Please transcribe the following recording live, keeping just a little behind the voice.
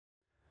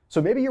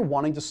So maybe you're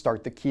wanting to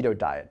start the keto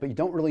diet, but you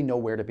don't really know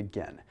where to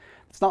begin.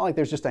 It's not like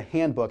there's just a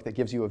handbook that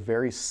gives you a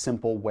very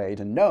simple way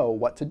to know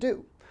what to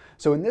do.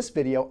 So in this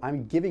video,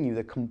 I'm giving you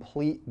the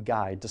complete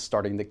guide to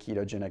starting the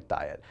ketogenic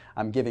diet.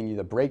 I'm giving you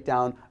the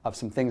breakdown of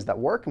some things that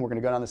work, and we're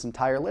gonna go down this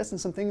entire list, and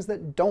some things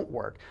that don't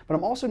work. But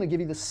I'm also gonna give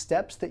you the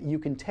steps that you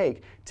can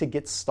take to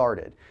get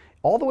started,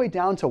 all the way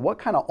down to what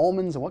kind of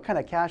almonds and what kind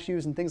of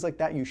cashews and things like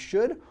that you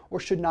should or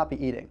should not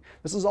be eating.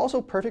 This is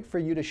also perfect for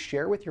you to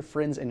share with your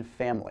friends and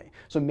family.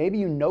 So maybe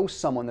you know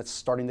someone that's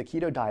starting the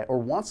keto diet or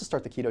wants to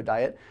start the keto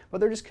diet, but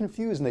they're just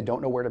confused and they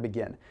don't know where to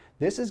begin.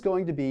 This is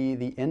going to be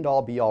the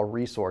end-all be-all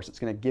resource. It's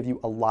going to give you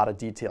a lot of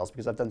details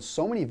because I've done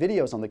so many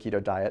videos on the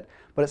keto diet,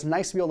 but it's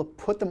nice to be able to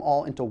put them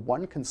all into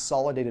one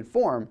consolidated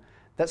form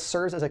that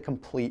serves as a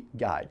complete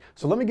guide.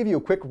 So let me give you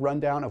a quick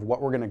rundown of what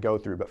we're gonna go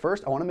through. But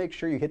first, I wanna make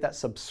sure you hit that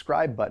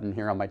subscribe button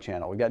here on my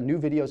channel. We've got new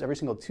videos every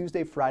single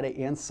Tuesday,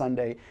 Friday, and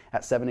Sunday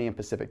at 7 a.m.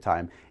 Pacific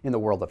time in the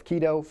world of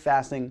keto,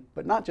 fasting,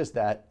 but not just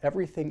that,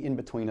 everything in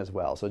between as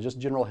well. So just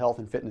general health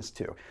and fitness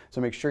too. So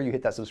make sure you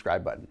hit that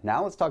subscribe button.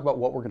 Now let's talk about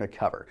what we're gonna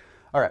cover.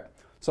 All right,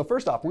 so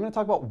first off, we're gonna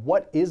talk about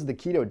what is the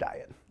keto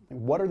diet?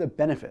 What are the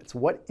benefits?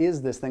 What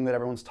is this thing that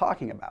everyone's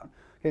talking about?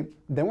 Okay,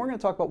 then we're gonna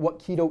talk about what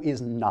keto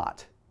is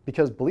not.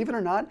 Because believe it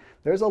or not,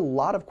 there's a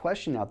lot of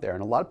question out there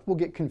and a lot of people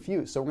get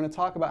confused. So we're gonna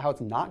talk about how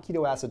it's not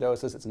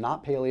ketoacidosis, it's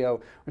not paleo.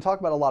 We're gonna talk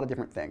about a lot of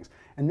different things.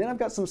 And then I've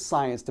got some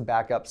science to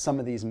back up some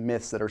of these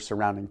myths that are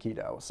surrounding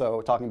keto.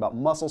 So talking about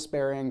muscle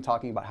sparing,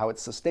 talking about how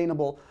it's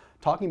sustainable,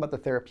 talking about the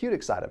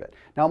therapeutic side of it.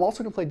 Now I'm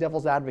also gonna play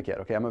devil's advocate,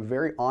 okay? I'm a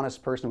very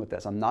honest person with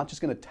this. I'm not just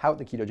gonna tout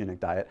the ketogenic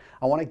diet.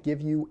 I wanna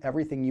give you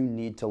everything you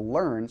need to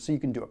learn so you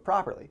can do it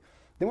properly.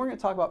 Then we're going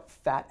to talk about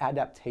fat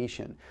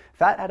adaptation.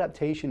 Fat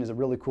adaptation is a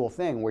really cool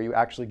thing where you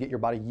actually get your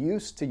body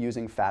used to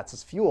using fats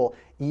as fuel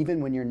even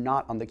when you're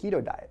not on the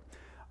keto diet.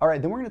 All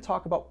right, then we're going to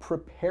talk about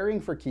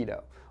preparing for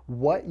keto.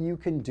 What you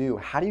can do,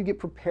 how do you get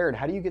prepared,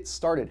 how do you get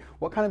started,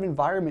 what kind of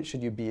environment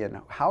should you be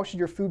in, how should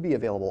your food be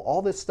available,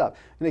 all this stuff.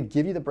 I'm going to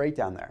give you the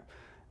breakdown there.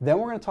 Then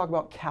we're going to talk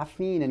about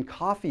caffeine and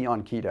coffee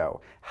on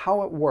keto,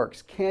 how it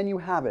works, can you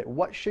have it,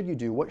 what should you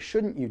do, what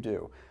shouldn't you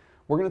do.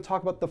 We're going to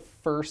talk about the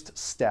first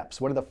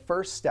steps. What are the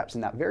first steps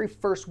in that very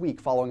first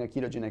week following a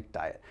ketogenic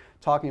diet?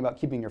 Talking about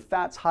keeping your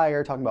fats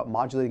higher, talking about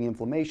modulating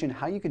inflammation,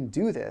 how you can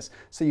do this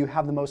so you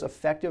have the most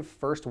effective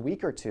first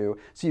week or two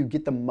so you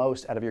get the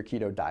most out of your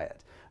keto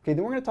diet. Okay,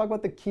 then we're going to talk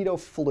about the keto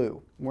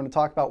flu. We're going to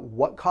talk about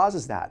what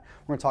causes that.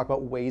 We're going to talk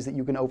about ways that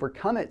you can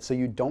overcome it so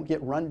you don't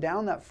get run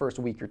down that first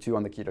week or two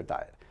on the keto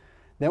diet.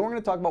 Then we're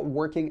going to talk about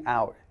working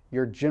out,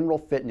 your general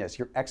fitness,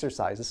 your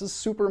exercise. This is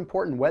super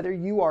important, whether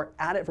you are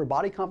at it for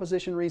body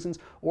composition reasons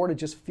or to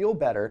just feel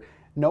better.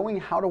 Knowing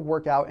how to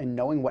work out and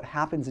knowing what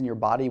happens in your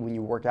body when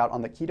you work out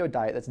on the keto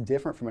diet that's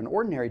different from an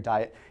ordinary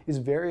diet is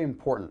very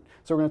important.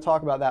 So we're going to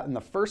talk about that in the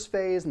first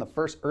phase, in the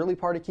first early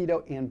part of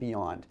keto and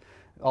beyond.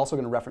 Also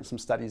going to reference some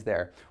studies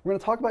there. We're going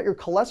to talk about your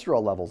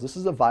cholesterol levels. This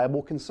is a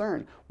viable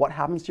concern. What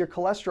happens to your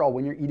cholesterol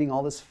when you're eating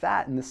all this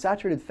fat and this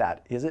saturated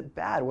fat? Is it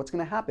bad? What's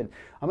going to happen?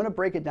 I'm going to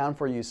break it down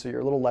for you so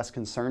you're a little less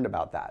concerned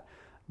about that.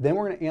 Then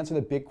we're going to answer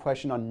the big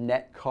question on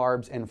net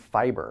carbs and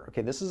fiber.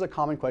 Okay, this is a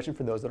common question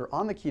for those that are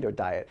on the keto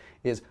diet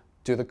is,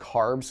 do the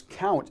carbs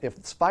count if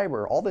it's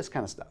fiber? All this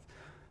kind of stuff.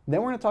 Then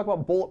we're going to talk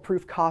about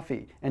bulletproof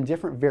coffee and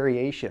different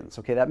variations.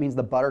 Okay, that means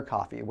the butter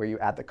coffee, where you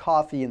add the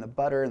coffee and the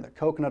butter and the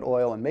coconut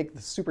oil and make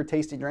the super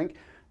tasty drink.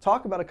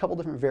 Talk about a couple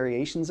different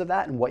variations of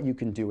that and what you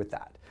can do with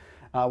that.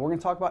 We're going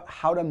to talk about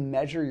how to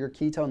measure your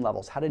ketone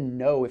levels, how to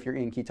know if you're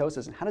in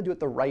ketosis, and how to do it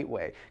the right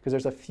way, because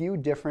there's a few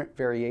different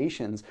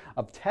variations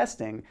of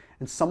testing,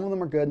 and some of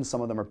them are good and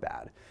some of them are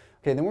bad.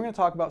 Okay, then we're going to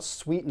talk about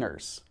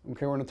sweeteners.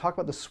 Okay, we're going to talk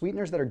about the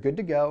sweeteners that are good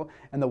to go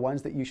and the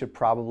ones that you should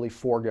probably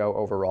forego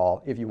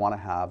overall if you want to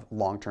have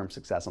long-term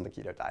success on the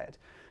keto diet.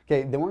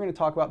 Okay, then we're going to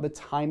talk about the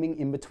timing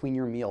in between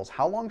your meals.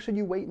 How long should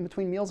you wait in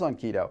between meals on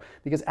keto?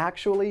 Because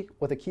actually,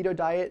 with a keto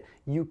diet,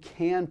 you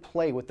can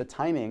play with the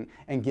timing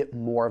and get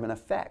more of an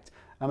effect.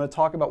 I'm going to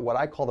talk about what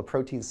I call the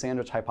protein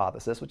sandwich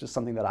hypothesis, which is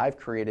something that I've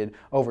created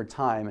over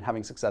time and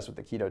having success with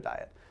the keto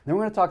diet. Then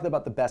we're going to talk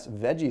about the best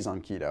veggies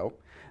on keto.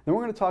 Then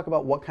we're going to talk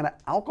about what kind of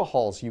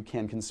alcohols you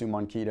can consume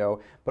on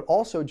keto, but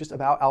also just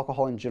about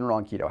alcohol in general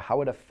on keto,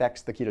 how it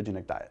affects the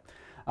ketogenic diet.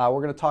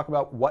 We're going to talk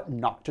about what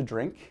not to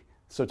drink.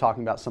 So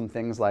talking about some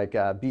things like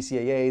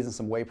BCAAs and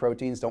some whey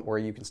proteins. Don't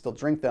worry, you can still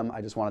drink them.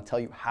 I just want to tell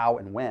you how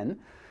and when.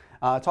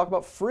 Talk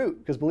about fruit,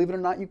 because believe it or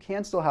not, you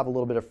can still have a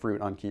little bit of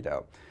fruit on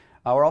keto.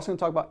 We're also going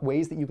to talk about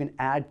ways that you can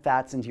add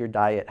fats into your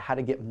diet, how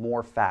to get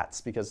more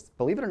fats, because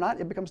believe it or not,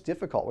 it becomes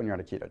difficult when you're on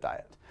a keto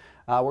diet.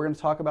 We're going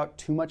to talk about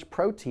too much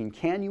protein.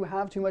 Can you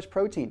have too much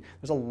protein?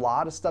 There's a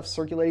lot of stuff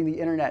circulating the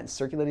internet and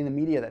circulating the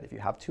media that if you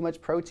have too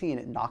much protein,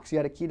 it knocks you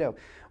out of keto.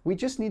 We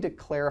just need to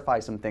clarify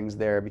some things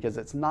there because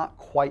it's not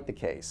quite the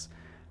case.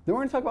 Then we're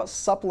going to talk about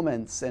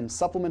supplements and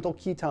supplemental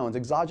ketones,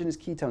 exogenous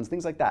ketones,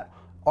 things like that.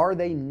 Are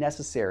they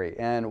necessary,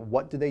 and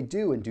what do they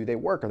do, and do they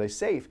work? Are they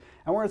safe?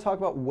 And we're going to talk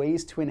about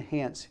ways to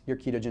enhance your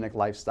ketogenic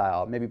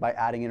lifestyle, maybe by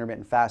adding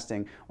intermittent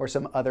fasting or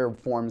some other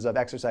forms of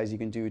exercise you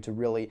can do to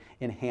really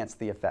enhance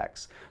the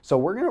effects. So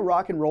we're going to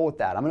rock and roll with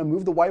that. I'm going to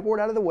move the whiteboard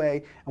out of the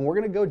way, and we're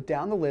going to go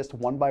down the list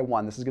one by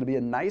one. This is going to be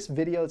a nice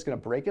video that's going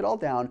to break it all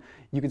down.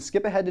 You can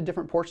skip ahead to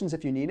different portions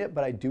if you need it,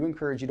 but I do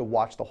encourage you to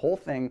watch the whole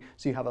thing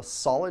so you have a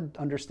solid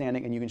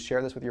understanding and you can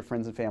share this with your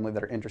friends and family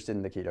that are interested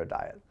in the keto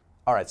diet.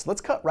 All right, so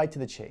let's cut right to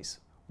the chase.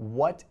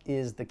 What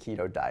is the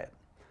keto diet?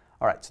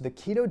 All right, so the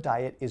keto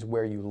diet is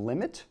where you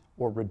limit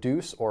or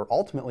reduce or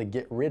ultimately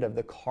get rid of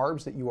the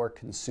carbs that you are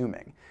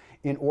consuming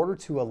in order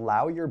to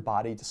allow your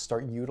body to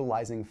start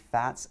utilizing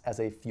fats as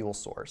a fuel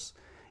source.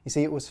 You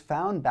see, it was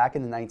found back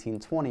in the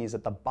 1920s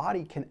that the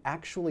body can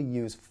actually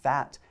use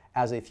fat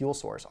as a fuel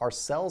source. Our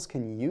cells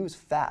can use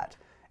fat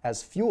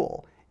as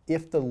fuel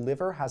if the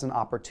liver has an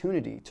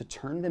opportunity to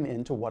turn them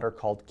into what are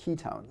called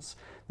ketones.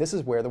 This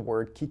is where the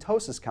word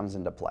ketosis comes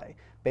into play.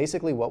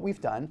 Basically, what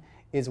we've done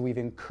is we've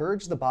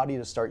encouraged the body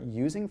to start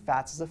using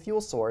fats as a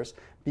fuel source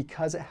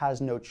because it has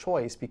no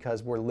choice,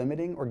 because we're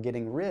limiting or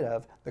getting rid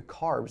of the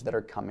carbs that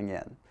are coming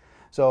in.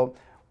 So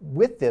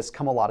with this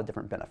come a lot of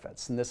different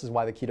benefits, and this is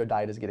why the keto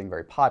diet is getting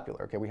very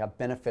popular. Okay, we have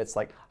benefits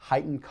like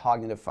heightened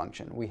cognitive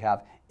function. We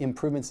have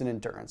improvements in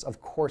endurance.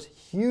 Of course,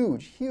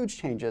 huge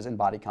changes in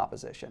body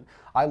composition.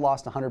 I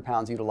lost 100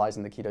 pounds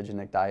utilizing the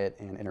ketogenic diet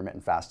and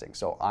intermittent fasting,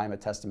 so I'm a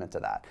testament to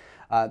that.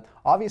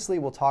 Obviously,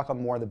 we'll talk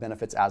on more of the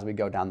benefits as we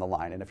go down the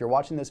line, and if you're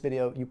watching this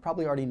video, you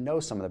probably already know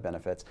some of the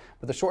benefits,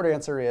 but the short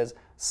answer is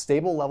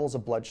stable levels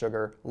of blood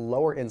sugar,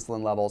 lower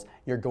insulin levels,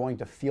 you're going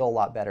to feel a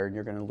lot better and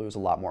you're going to lose a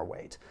lot more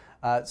weight.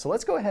 So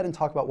let's go ahead and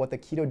talk about what the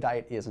keto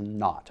diet is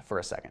not for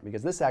a second,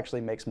 because this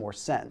actually makes more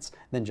sense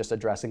than just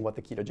addressing what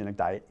the ketogenic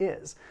diet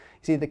is.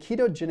 You see, the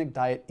ketogenic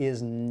diet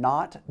is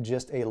not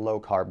just a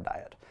low-carb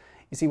diet.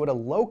 You see, what a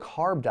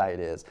low-carb diet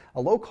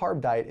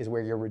is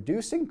where you're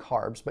reducing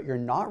carbs, but you're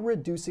not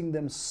reducing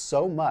them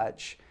so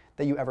much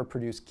that you ever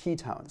produce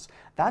ketones.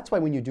 That's why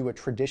when you do a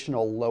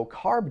traditional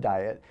low-carb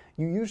diet,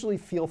 you usually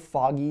feel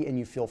foggy and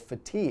you feel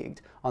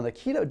fatigued. On the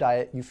keto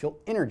diet, you feel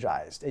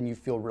energized and you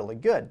feel really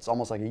good. It's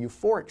almost like a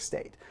euphoric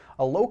state.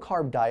 A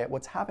low-carb diet,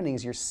 what's happening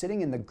is you're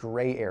sitting in the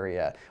gray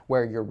area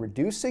where you're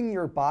reducing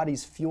your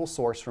body's fuel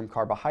source from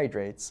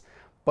carbohydrates,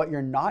 but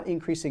you're not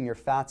increasing your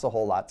fats a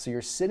whole lot. So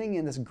you're sitting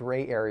in this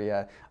gray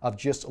area of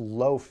just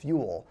low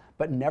fuel,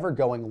 but never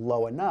going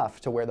low enough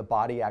to where the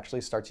body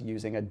actually starts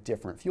using a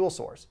different fuel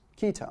source,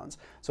 ketones.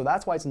 So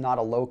that's why it's not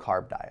a low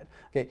carb diet.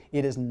 Okay,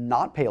 it is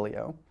not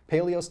paleo.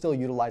 Paleo still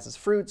utilizes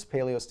fruits.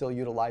 Paleo still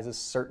utilizes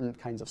certain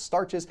kinds of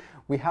starches.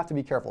 We have to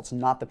be careful. It's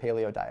not the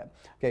paleo diet.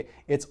 Okay,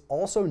 it's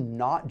also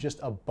not just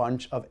a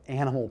bunch of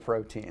animal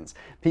proteins.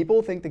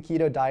 People think the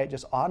keto diet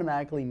just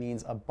automatically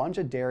means a bunch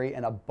of dairy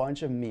and a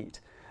bunch of meat.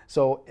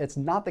 So it's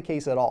not the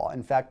case at all.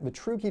 In fact, the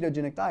true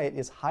ketogenic diet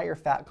is higher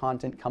fat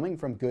content coming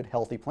from good,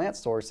 healthy plant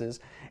sources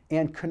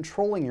and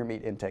controlling your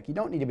meat intake. You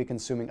don't need to be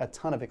consuming a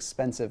ton of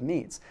expensive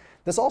meats.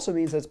 This also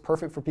means that it's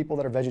perfect for people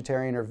that are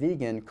vegetarian or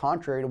vegan,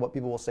 contrary to what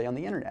people will say on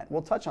the internet.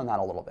 We'll touch on that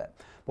a little bit.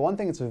 But one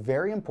thing that's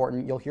very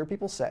important, you'll hear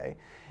people say,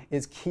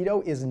 is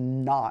keto is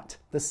not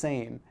the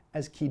same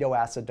as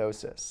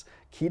ketoacidosis.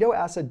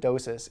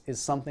 Ketoacidosis is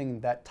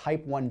something that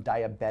type 1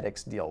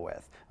 diabetics deal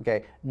with,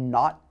 okay?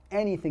 Not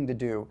anything to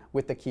do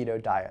with the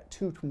keto diet.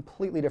 Two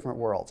completely different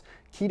worlds.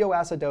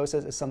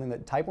 Ketoacidosis is something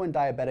that type 1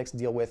 diabetics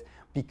deal with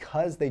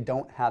because they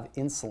don't have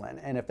insulin.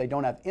 And if they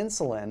don't have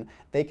insulin,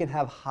 they can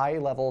have high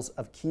levels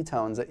of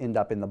ketones that end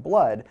up in the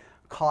blood,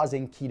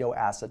 causing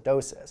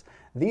ketoacidosis.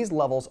 These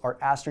levels are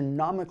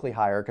astronomically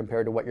higher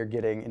compared to what you're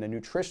getting in a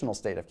nutritional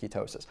state of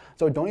ketosis.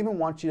 So I don't even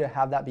want you to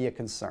have that be a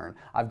concern.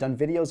 I've done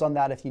videos on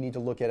that if you need to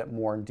look at it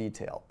more in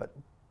detail, but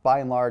by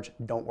and large,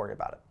 don't worry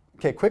about it.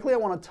 Okay, quickly I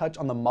want to touch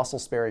on the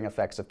muscle-sparing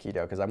effects of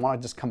keto because I want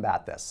to just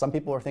combat this. Some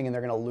people are thinking they're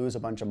going to lose a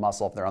bunch of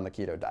muscle if they're on the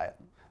keto diet.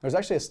 There's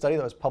actually a study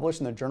that was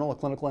published in the Journal of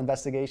Clinical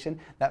Investigation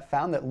that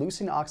found that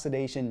leucine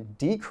oxidation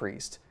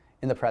decreased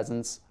in the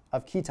presence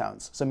of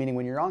ketones. So meaning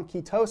when you're on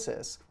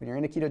ketosis, when you're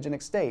in a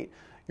ketogenic state,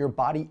 your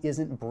body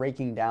isn't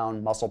breaking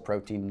down muscle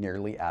protein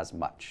nearly as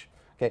much.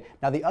 Okay,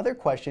 now the other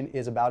question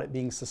is about it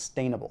being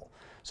sustainable.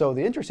 So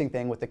the interesting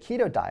thing with the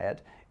keto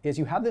diet is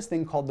you have this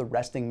thing called the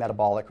resting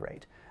metabolic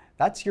rate.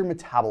 That's your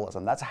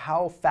metabolism. That's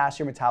how fast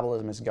your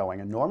metabolism is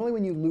going. And normally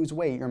when you lose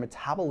weight, your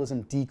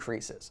metabolism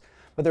decreases.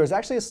 But there was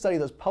actually a study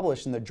that was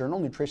published in the journal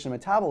Nutrition and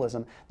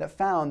Metabolism that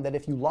found that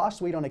if you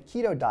lost weight on a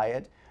keto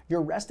diet,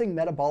 your resting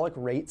metabolic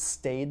rate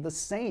stayed the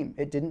same.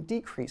 It didn't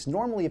decrease.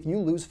 Normally, if you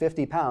lose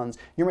 50 pounds,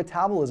 your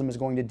metabolism is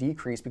going to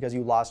decrease because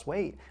you lost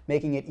weight,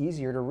 making it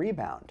easier to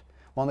rebound.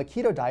 Well, on the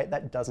keto diet,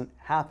 that doesn't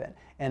happen.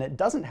 And it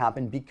doesn't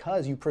happen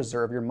because you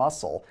preserve your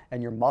muscle,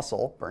 and your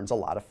muscle burns a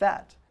lot of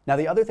fat. Now,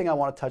 the other thing I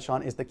want to touch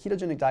on is the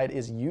ketogenic diet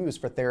is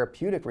used for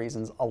therapeutic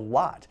reasons a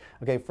lot,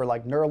 okay, for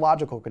like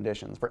neurological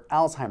conditions, for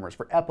Alzheimer's,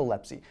 for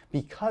epilepsy,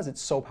 because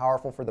it's so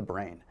powerful for the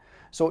brain.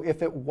 So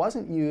if it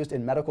wasn't used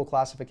in medical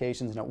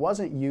classifications and it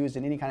wasn't used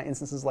in any kind of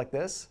instances like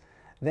this,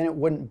 then it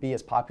wouldn't be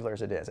as popular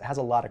as it is. It has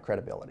a lot of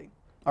credibility.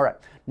 All right,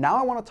 now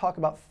I want to talk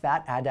about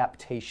fat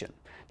adaptation.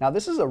 Now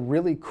this is a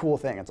really cool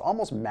thing. It's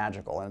almost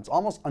magical and it's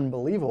almost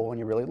unbelievable when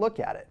you really look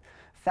at it.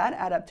 Fat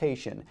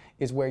adaptation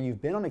is where you've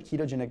been on a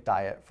ketogenic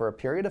diet for a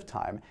period of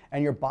time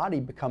and your body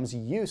becomes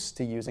used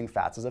to using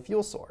fats as a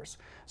fuel source.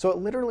 So it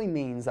literally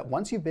means that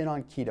once you've been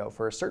on keto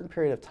for a certain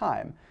period of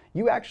time,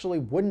 you actually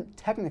wouldn't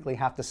technically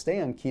have to stay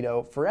on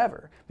keto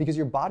forever because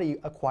your body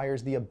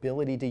acquires the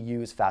ability to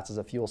use fats as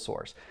a fuel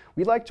source.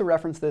 We like to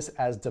reference this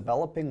as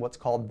developing what's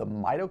called the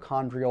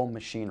mitochondrial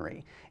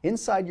machinery.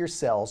 Inside your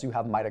cells, you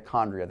have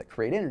mitochondria that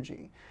create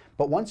energy.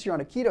 But once you're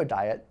on a keto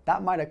diet,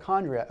 that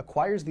mitochondria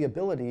acquires the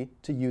ability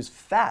to use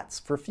fats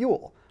for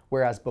fuel,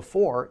 whereas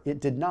before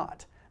it did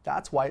not.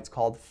 That's why it's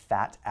called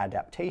fat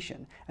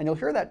adaptation. And you'll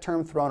hear that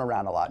term thrown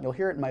around a lot, and you'll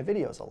hear it in my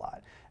videos a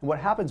lot. And what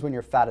happens when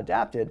you're fat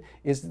adapted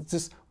is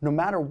just no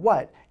matter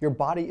what, your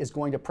body is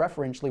going to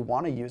preferentially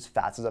want to use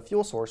fats as a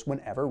fuel source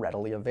whenever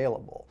readily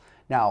available.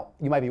 Now,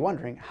 you might be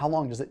wondering, how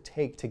long does it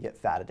take to get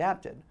fat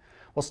adapted?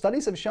 Well,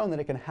 studies have shown that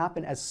it can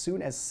happen as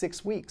soon as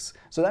 6 weeks.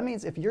 So that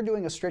means if you're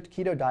doing a strict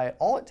keto diet,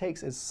 all it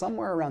takes is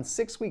somewhere around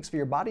 6 weeks for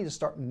your body to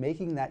start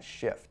making that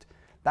shift.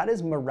 That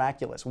is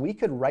miraculous. We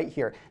could right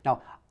here.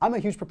 Now, I'm a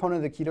huge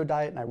proponent of the keto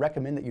diet and I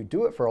recommend that you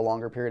do it for a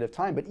longer period of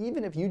time, but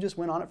even if you just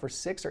went on it for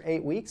 6 or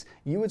 8 weeks,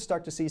 you would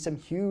start to see some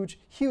huge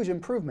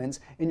improvements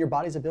in your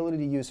body's ability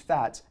to use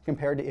fats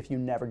compared to if you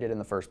never did in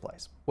the first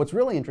place. What's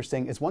really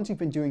interesting is once you've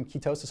been doing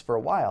ketosis for a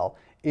while,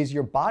 is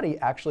your body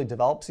actually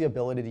develops the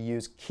ability to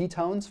use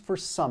ketones for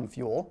some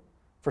fuel,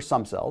 for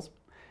some cells,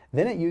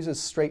 then it uses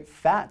straight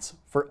fats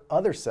for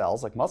other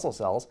cells like muscle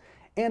cells,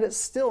 and it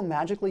still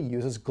magically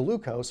uses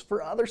glucose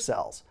for other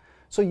cells.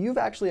 So you've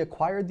actually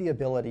acquired the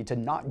ability to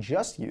not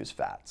just use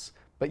fats,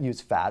 but use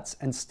fats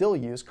and still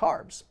use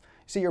carbs.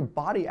 So your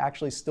body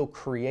actually still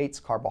creates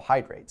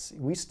carbohydrates.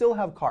 We still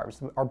have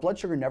carbs. Our blood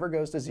sugar never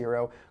goes to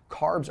zero.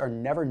 Carbs are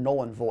never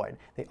null and void.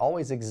 They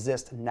always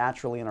exist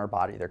naturally in our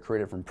body. They're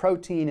created from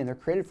protein and they're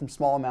created from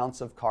small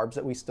amounts of carbs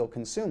that we still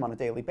consume on a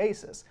daily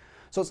basis.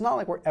 So it's not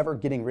like we're ever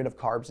getting rid of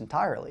carbs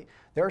entirely.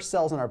 There are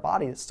cells in our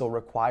body that still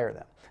require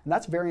them. And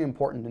that's very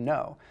important to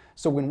know.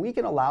 So when we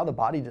can allow the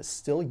body to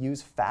still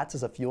use fats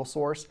as a fuel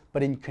source,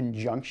 but in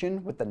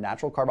conjunction with the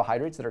natural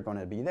carbohydrates that are going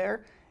to be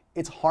there,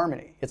 it's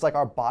harmony. It's like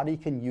our body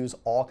can use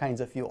all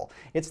kinds of fuel.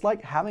 It's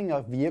like having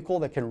a vehicle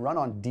that can run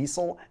on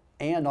diesel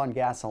and on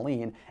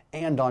gasoline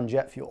and on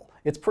jet fuel.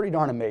 It's pretty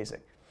darn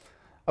amazing.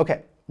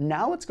 Okay,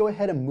 now let's go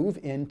ahead and move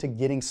into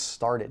getting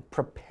started,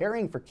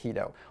 preparing for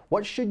keto.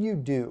 What should you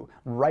do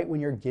right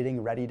when you're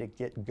getting ready to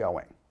get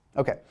going?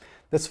 Okay,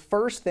 this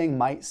first thing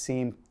might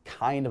seem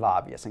kind of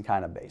obvious and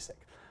kind of basic,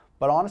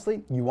 but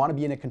honestly, you want to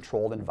be in a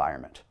controlled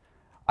environment.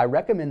 I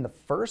recommend the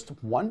first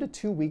 1 to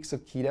 2 weeks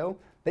of keto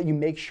that you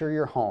make sure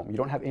you're home. You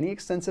don't have any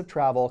extensive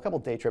travel. A couple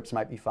day trips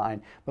might be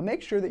fine, but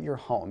make sure that you're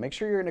home. Make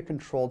sure you're in a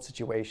controlled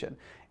situation.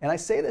 And I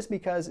say this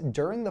because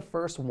during the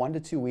first 1 to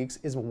 2 weeks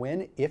is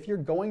when, if you're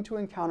going to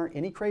encounter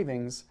any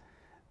cravings,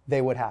 they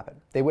would happen.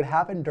 They would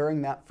happen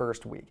during that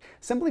first week,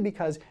 simply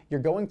because you're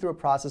going through a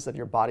process of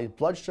your body's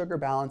blood sugar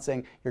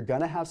balancing. You're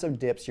gonna have some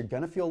dips. You're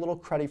gonna feel a little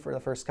cruddy for the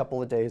first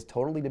couple of days,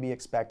 totally to be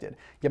expected.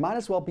 You might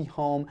as well be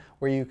home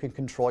where you can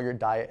control your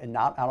diet and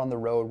not out on the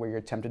road where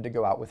you're tempted to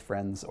go out with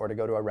friends or to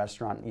go to a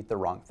restaurant and eat the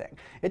wrong thing.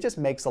 It just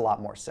makes a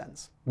lot more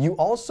sense. You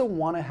also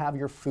wanna have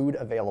your food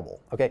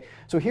available, okay?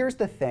 So here's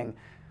the thing.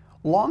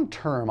 Long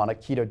term on a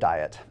keto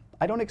diet,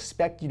 I don't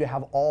expect you to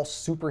have all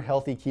super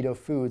healthy keto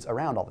foods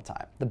around all the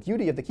time. The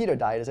beauty of the keto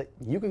diet is that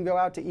you can go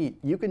out to eat,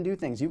 you can do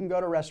things, you can go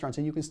to restaurants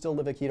and you can still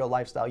live a keto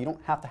lifestyle. You don't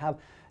have to have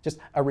just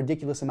a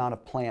ridiculous amount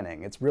of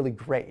planning. It's really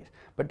great.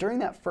 But during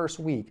that first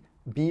week,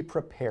 be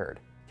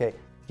prepared, okay?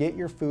 Get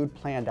your food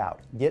planned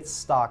out, get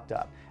stocked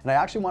up. And I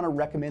actually want to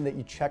recommend that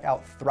you check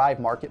out Thrive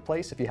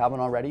Marketplace if you haven't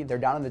already. They're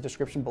down in the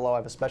description below. I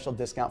have a special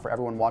discount for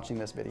everyone watching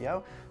this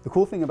video. The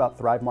cool thing about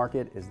Thrive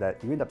Market is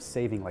that you end up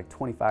saving like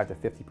 25 to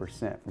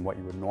 50% from what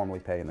you would normally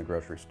pay in the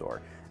grocery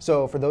store.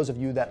 So for those of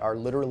you that are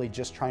literally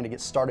just trying to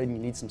get started and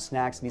you need some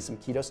snacks, need some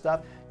keto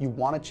stuff, you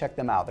want to check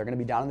them out. They're going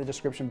to be down in the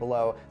description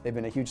below. They've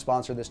been a huge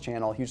sponsor of this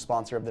channel, a huge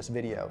sponsor of this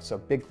video. So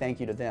big thank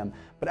you to them.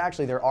 But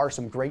actually there are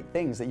some great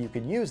things that you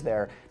could use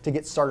there to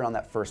get started on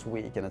that first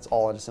week. And it's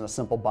all just in a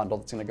simple bundle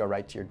that's going to go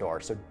right to your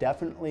door. So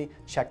definitely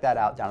check that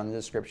out down in the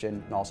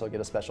description and also get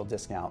a special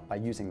discount by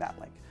using that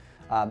link.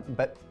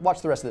 But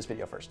watch the rest of this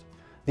video first.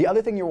 The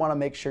other thing you want to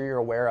make sure you're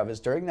aware of is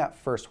during that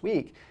first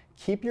week,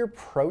 keep your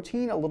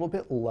protein a little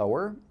bit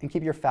lower and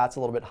keep your fats a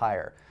little bit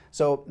higher.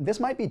 So this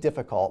might be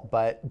difficult,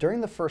 but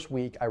during the first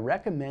week, I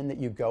recommend that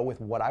you go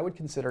with what I would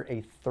consider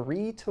a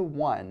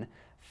 3-to-1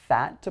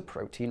 fat to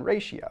protein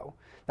ratio.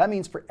 That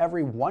means for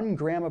every 1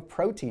 gram of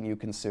protein you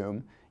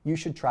consume, you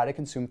should try to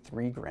consume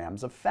 3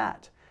 grams of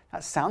fat.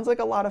 That sounds like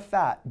a lot of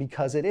fat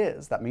because it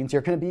is. That means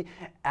you're going to be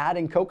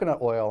adding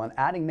coconut oil and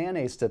adding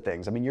mayonnaise to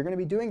things. I mean, you're going to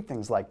be doing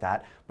things like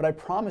that, but I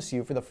promise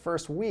you for the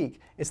first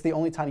week, it's the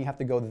only time you have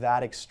to go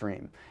that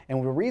extreme.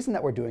 And the reason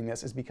that we're doing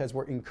this is because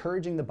we're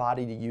encouraging the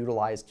body to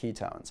utilize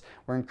ketones.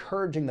 We're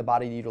encouraging the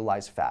body to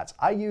utilize fats.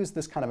 I use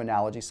this kind of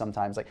analogy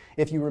sometimes, like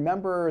if you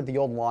remember the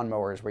old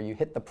lawnmowers where you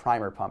hit the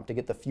primer pump to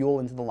get the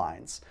fuel into the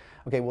lines.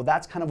 Okay, well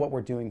that's kind of what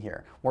we're doing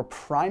here. We're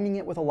priming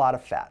it with a lot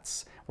of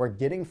fats. We're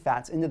getting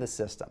fats into the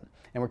system,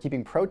 and we're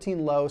keeping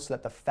protein low so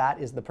that the fat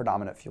is the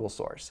predominant fuel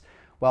source.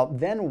 Well,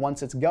 then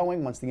once it's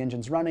going, once the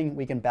engine's running,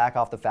 we can back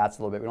off the fats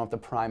a little bit. We don't have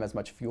to prime as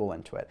much fuel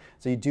into it.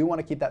 So you do want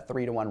to keep that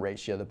 3-to-1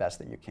 ratio the best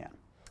that you can.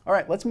 All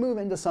right, let's move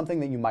into something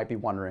that you might be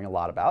wondering a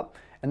lot about,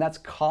 and that's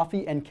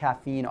coffee and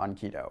caffeine on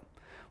keto.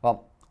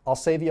 Well, I'll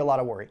save you a lot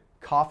of worry.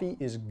 Coffee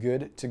is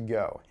good to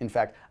go. In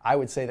fact, I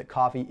would say that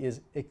coffee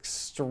is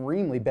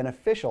extremely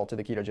beneficial to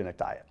the ketogenic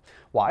diet.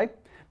 Why?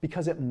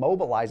 Because it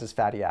mobilizes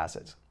fatty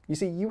acids. You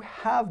see, you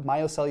have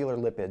myocellular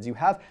lipids, you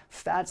have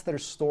fats that are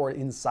stored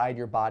inside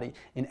your body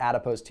in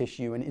adipose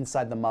tissue and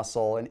inside the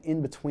muscle and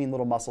in between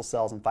little muscle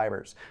cells and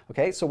fibers.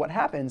 Okay, so what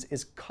happens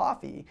is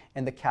coffee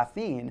and the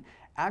caffeine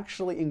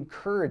actually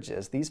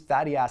encourages these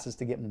fatty acids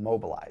to get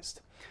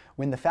mobilized.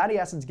 When the fatty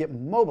acids get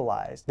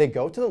mobilized, they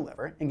go to the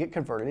liver and get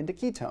converted into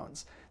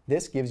ketones.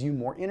 This gives you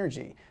more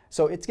energy.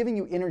 So it's giving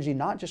you energy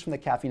not just from the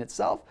caffeine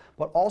itself,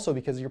 but also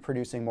because you're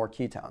producing more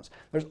ketones.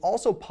 There's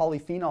also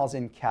polyphenols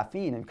in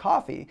caffeine and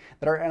coffee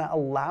that are going to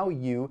allow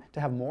you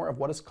to have more of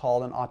what is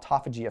called an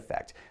autophagy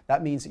effect.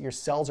 That means that your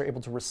cells are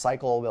able to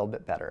recycle a little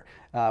bit better.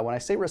 When I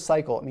say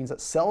recycle, it means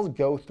that cells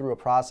go through a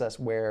process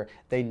where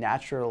they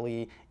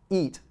naturally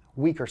eat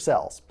weaker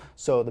cells.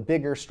 So the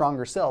bigger,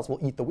 stronger cells will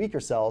eat the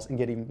weaker cells and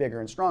get even bigger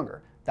and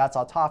stronger. That's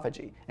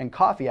autophagy, and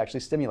coffee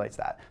actually stimulates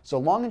that. So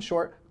long and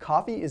short,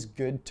 coffee is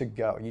good to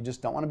go. You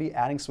just don't want to be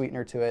adding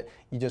sweetener to it.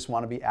 You just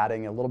want to be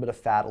adding a little bit of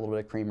fat, a little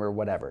bit of cream, or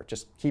whatever.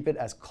 Just keep it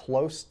as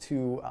close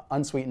to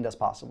unsweetened as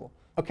possible.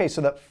 Okay, so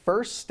that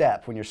first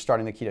step when you're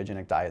starting the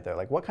ketogenic diet though,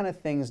 like what kind of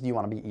things do you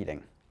want to be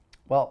eating?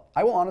 Well,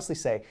 I will honestly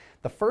say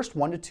the first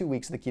 1 to 2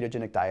 weeks of the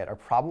ketogenic diet are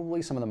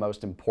probably some of the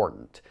most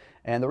important.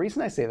 And the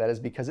reason I say that is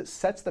because it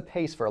sets the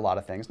pace for a lot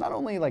of things, not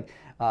only like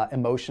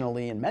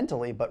emotionally and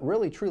mentally, but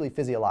really truly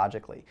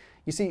physiologically.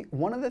 You see,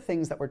 one of the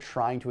things that we're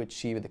trying to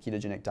achieve with the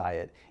ketogenic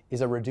diet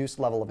is a reduced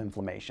level of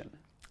inflammation.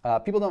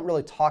 People don't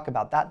really talk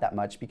about that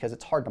much because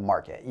it's hard to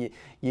market.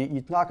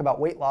 You talk about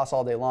weight loss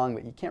all day long,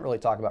 but you can't really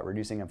talk about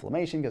reducing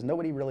inflammation because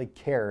nobody really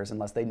cares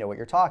unless they know what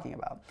you're talking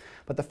about.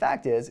 But the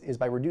fact is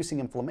by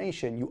reducing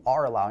inflammation, you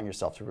are allowing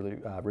yourself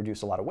to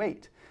reduce a lot of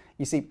weight.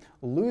 You see,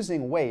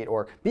 losing weight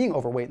or being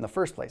overweight in the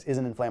first place is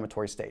an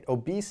inflammatory state.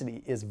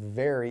 Obesity is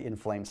very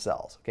inflamed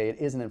cells. Okay, it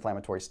is an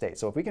inflammatory state.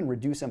 So if we can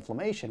reduce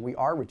inflammation, we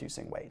are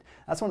reducing weight.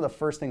 That's one of the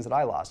first things that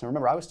I lost. And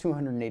remember, I was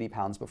 280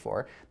 pounds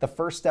before. The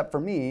first step for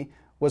me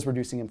was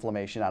reducing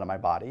inflammation out of my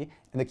body,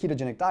 and the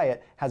ketogenic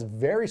diet has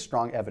very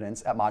strong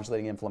evidence at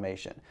modulating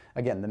inflammation.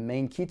 Again, the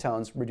main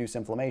ketones reduce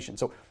inflammation.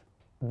 So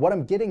what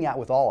I'm getting at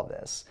with all of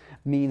this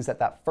means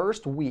that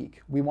first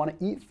week, we want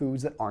to eat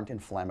foods that aren't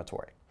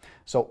inflammatory.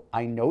 So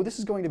I know this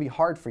is going to be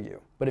hard for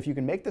you, but if you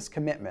can make this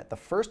commitment, the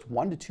first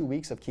 1 to 2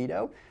 weeks of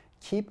keto,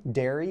 keep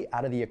dairy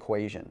out of the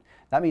equation.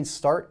 That means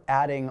start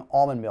adding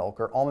almond milk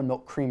or almond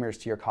milk creamers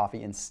to your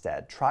coffee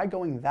instead. Try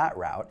going that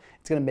route.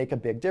 It's going to make a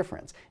big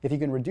difference. If you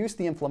can reduce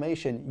the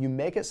inflammation, you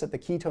make it so that the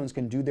ketones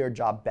can do their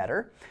job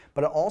better,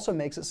 but it also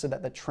makes it so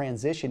that the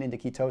transition into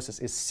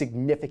ketosis is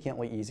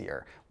significantly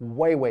easier,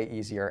 way, way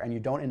easier, and you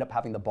don't end up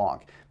having the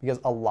bonk. Because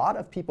a lot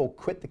of people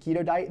quit the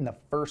keto diet in the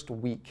first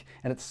week,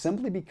 and it's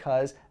simply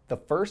because the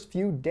first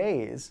few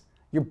days,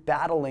 you're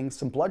battling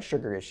some blood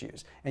sugar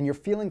issues and you're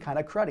feeling kind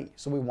of cruddy.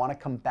 So we want to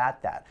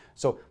combat that.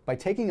 So by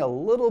taking a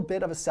little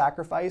bit of a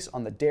sacrifice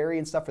on the dairy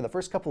and stuff for the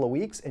first couple of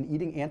weeks and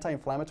eating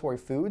anti-inflammatory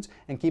foods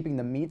and keeping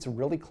the meats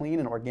really clean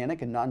and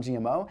organic and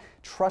non-GMO,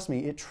 trust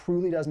me, it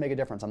truly does make a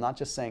difference. I'm not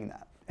just saying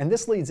that. And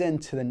this leads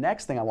into the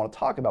next thing I want to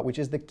talk about, which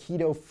is the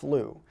keto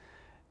flu.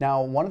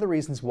 Now, one of the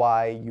reasons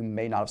why you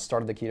may not have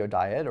started the keto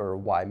diet or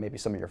why maybe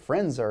some of your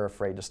friends are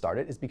afraid to start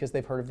it is because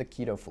they've heard of the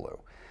keto flu.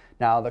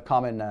 Now, the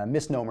common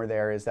misnomer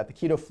there is that the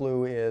keto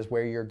flu is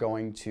where you're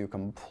going to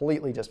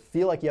completely just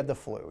feel like you have the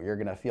flu. You're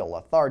going to feel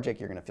lethargic,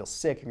 you're going to feel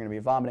sick, you're going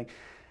to be vomiting.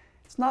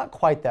 It's not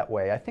quite that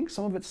way. I think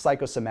some of it's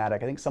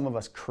psychosomatic. I think some of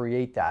us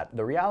create that.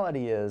 The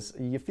reality is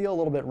you feel a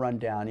little bit run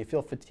down, you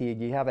feel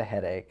fatigued, you have a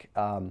headache.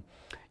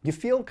 You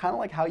feel kind of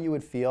like how you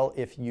would feel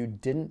if you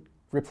didn't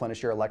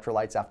replenish your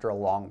electrolytes after a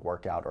long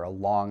workout or a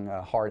long,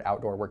 hard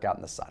outdoor workout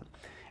in the sun.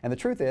 And the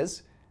truth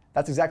is,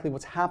 that's exactly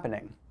what's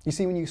happening. You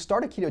see, when you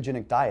start a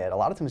ketogenic diet, a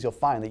lot of times you'll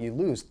find that you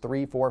lose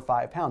 3, 4,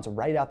 5 pounds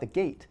right out the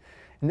gate.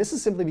 And this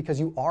is simply because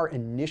you are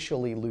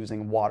initially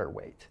losing water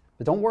weight.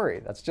 But don't worry,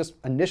 that's just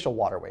initial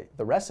water weight.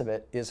 The rest of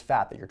it is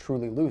fat that you're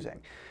truly losing.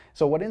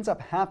 So what ends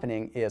up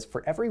happening is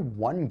for every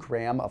 1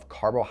 gram of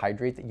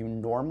carbohydrate that you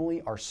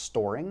normally are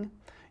storing,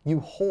 you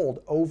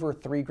hold over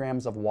 3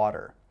 grams of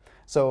water.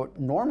 So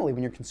normally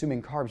when you're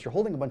consuming carbs, you're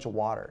holding a bunch of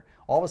water.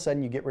 All of a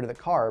sudden you get rid of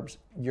the carbs,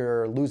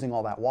 you're losing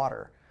all that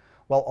water.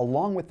 Well,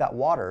 along with that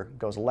water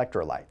goes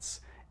electrolytes.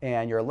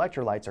 And your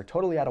electrolytes are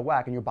totally out of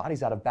whack and your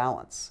body's out of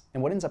balance.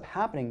 And what ends up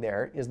happening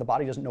there is the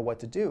body doesn't know what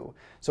to do.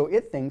 So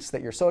it thinks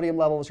that your sodium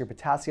levels, your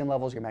potassium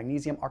levels, your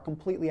magnesium are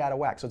completely out of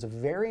whack. So it's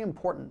very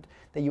important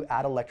that you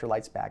add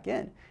electrolytes back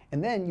in.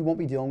 And then you won't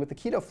be dealing with the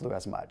keto flu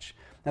as much.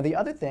 Now the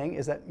other thing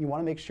is that you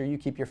want to make sure you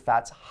keep your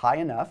fats high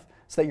enough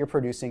so that you're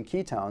producing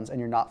ketones and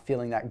you're not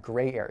feeling that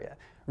gray area.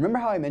 Remember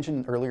how I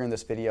mentioned earlier in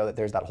this video that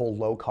there's that whole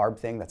low carb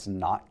thing that's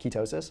not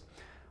ketosis?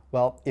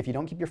 Well, if you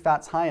don't keep your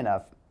fats high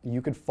enough,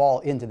 you could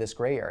fall into this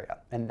gray area,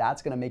 and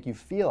that's going to make you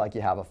feel like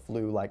you have a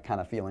flu-like kind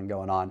of feeling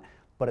going on,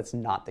 but it's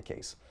not the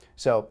case.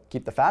 So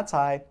keep the fats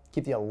high,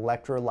 keep the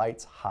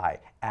electrolytes high,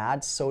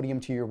 add sodium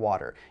to your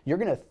water. You're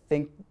going to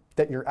think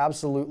that you're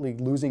absolutely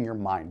losing your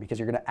mind because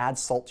you're going to add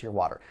salt to your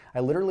water. I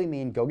literally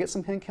mean go get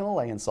some pink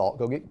Himalayan salt,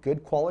 go get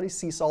good quality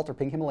sea salt or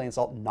pink Himalayan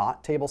salt,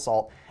 not table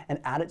salt, and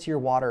add it to your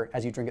water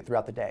as you drink it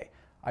throughout the day.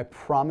 I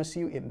promise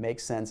you it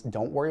makes sense.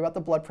 Don't worry about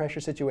the blood pressure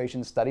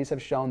situation. Studies have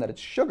shown that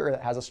it's sugar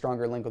that has a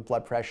stronger link with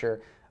blood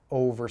pressure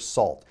over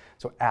salt.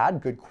 So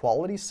add good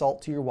quality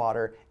salt to your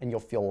water and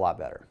you'll feel a lot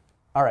better.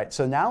 All right,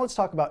 so now let's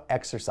talk about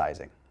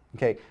exercising.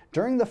 Okay,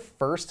 during the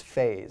first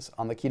phase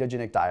on the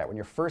ketogenic diet, when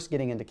you're first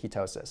getting into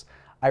ketosis,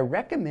 I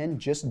recommend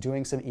just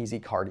doing some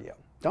easy cardio.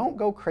 Don't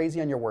go crazy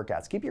on your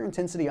workouts. Keep your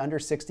intensity under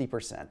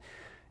 60%.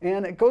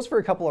 And it goes for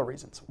a couple of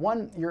reasons.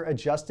 One, you're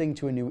adjusting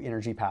to a new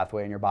energy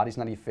pathway and your body's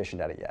not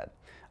efficient at it yet.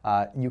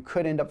 You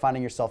could end up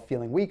finding yourself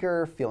feeling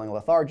weaker, feeling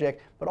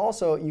lethargic, but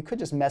also you could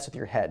just mess with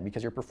your head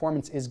because your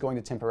performance is going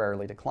to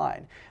temporarily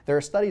decline. There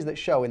are studies that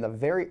show in the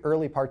very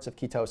early parts of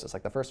ketosis,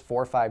 like the first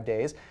 4 or 5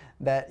 days,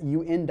 that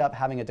you end up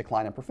having a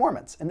decline in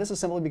performance. And this is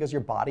simply because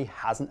your body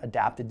hasn't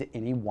adapted to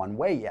any one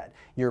way yet.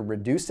 You're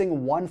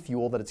reducing one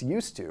fuel that it's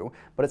used to,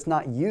 but it's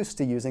not used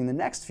to using the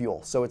next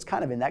fuel. So it's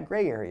kind of in that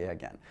gray area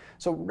again.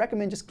 So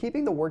recommend just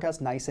keeping the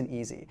workouts nice and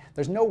easy.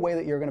 There's no way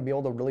that you're going to be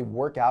able to really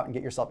work out and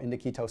get yourself into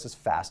ketosis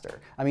faster.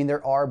 I mean,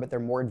 there are, but they're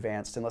more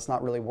advanced, and let's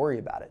not really worry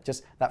about it.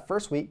 Just that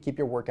first week, keep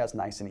your workouts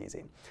nice and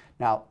easy.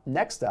 Now,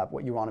 next up,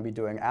 what you want to be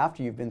doing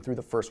after you've been through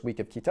the first week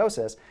of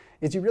ketosis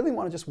is you really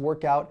want to just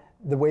work out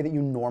the way that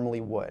you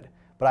normally would.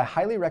 But I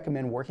highly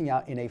recommend working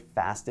out in a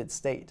fasted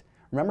state.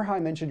 Remember how I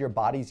mentioned your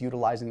body's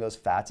utilizing those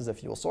fats as a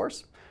fuel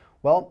source?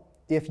 Well,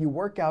 if you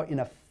work out in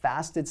a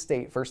fasted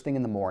state first thing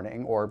in the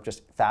morning, or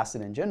just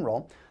fasted in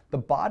general, the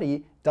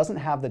body doesn't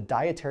have the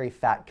dietary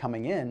fat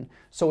coming in,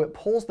 so it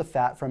pulls the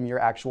fat from your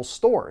actual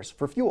stores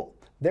for fuel.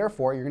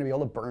 Therefore, you're going to be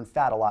able to burn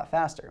fat a lot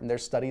faster. And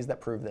there's studies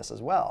that prove this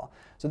as well.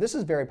 So this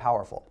is very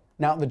powerful.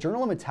 Now, the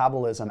Journal of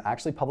Metabolism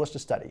actually published a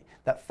study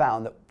that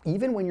found that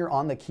even when you're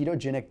on the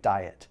ketogenic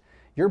diet,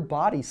 your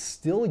body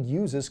still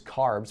uses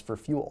carbs for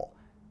fuel.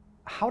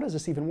 How does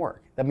this even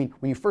work? I mean,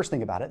 when you first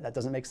think about it, that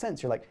doesn't make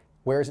sense. You're like,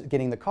 where is it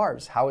getting the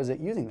carbs? How is it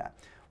using that?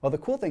 Well, the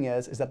cool thing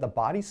is that the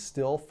body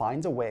still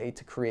finds a way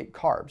to create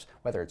carbs,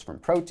 whether it's from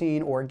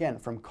protein or, again,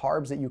 from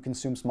carbs that you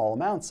consume small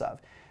amounts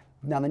of.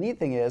 Now, the neat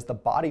thing is the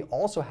body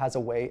also has a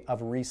way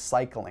of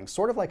recycling,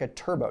 sort of like a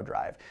turbo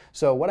drive.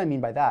 So what I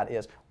mean by that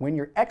is when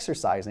you're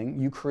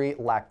exercising, you create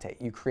lactate,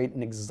 you create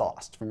an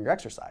exhaust from your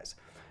exercise.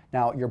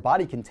 Now, your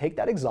body can take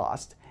that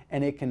exhaust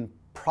and it can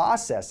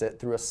process it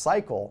through a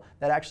cycle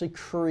that actually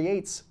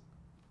creates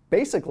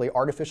basically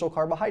artificial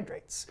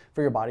carbohydrates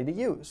for your body to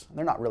use.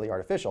 They're not really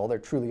artificial, they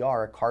truly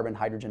are carbon,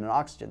 hydrogen, and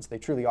oxygen, so they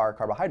truly are a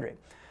carbohydrate.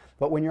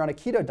 But when you're on a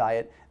keto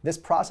diet, this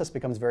process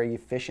becomes very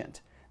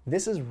efficient.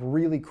 This is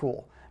really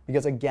cool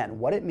because, again,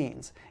 what it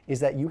means is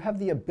that you have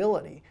the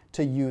ability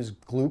to use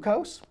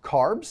glucose,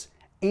 carbs,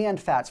 and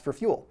fats for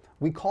fuel.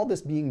 We call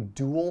this being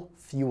dual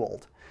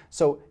fueled.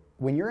 So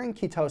when you're in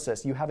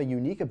ketosis, you have a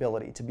unique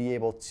ability to be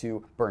able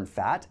to burn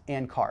fat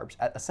and carbs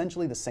at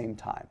essentially the same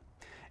time.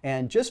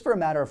 And just for a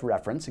matter of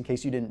reference, in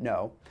case you didn't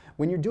know,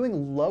 when you're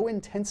doing low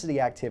intensity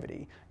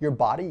activity, your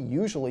body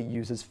usually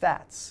uses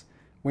fats.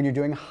 When you're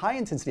doing high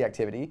intensity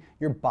activity,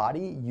 your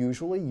body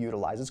usually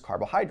utilizes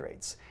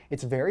carbohydrates.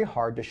 It's very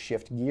hard to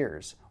shift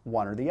gears,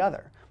 one or the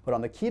other. But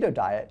on the keto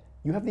diet,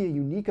 you have the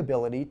unique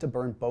ability to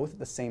burn both at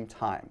the same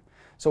time.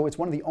 So it's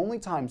one of the only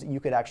times that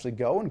you could actually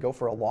go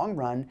for a long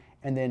run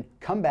and then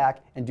come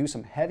back and do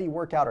some heavy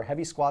workout or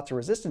heavy squats or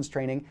resistance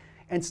training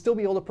and still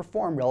be able to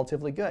perform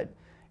relatively good.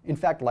 In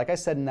fact, like I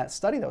said in that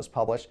study that was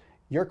published,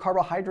 your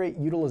carbohydrate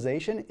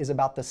utilization is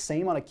about the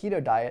same on a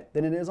keto diet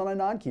than it is on a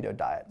non-keto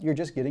diet. You're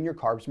just getting your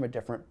carbs from a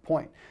different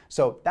point.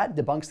 So that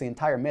debunks the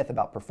entire myth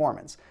about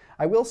performance.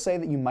 I will say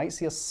that you might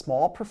see a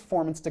small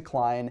performance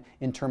decline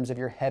in terms of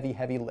your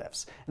heavy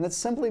lifts. And that's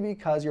simply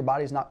because your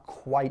body's not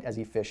quite as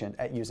efficient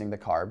at using the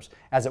carbs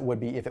as it would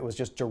be if it was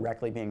just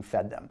directly being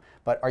fed them.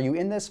 But are you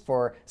in this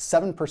for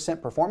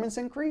 7% performance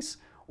increase?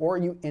 Or are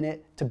you in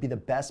it to be the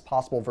best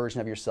possible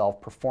version of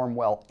yourself, perform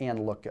well,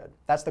 and look good?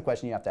 That's the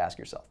question you have to ask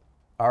yourself.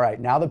 All right,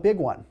 now the big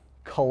one,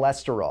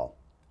 cholesterol.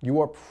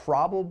 You are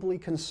probably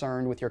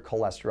concerned with your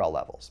cholesterol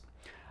levels.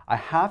 I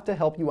have to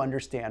help you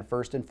understand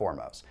first and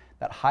foremost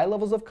that high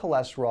levels of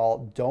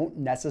cholesterol don't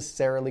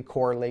necessarily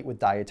correlate with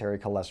dietary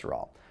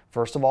cholesterol.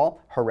 First of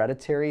all,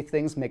 hereditary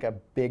things make a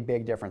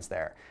big difference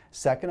there.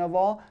 Second of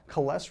all,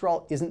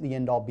 cholesterol isn't the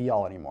end-all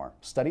be-all anymore.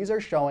 Studies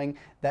are showing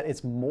that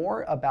it's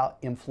more about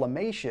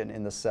inflammation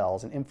in the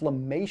cells and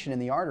inflammation in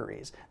the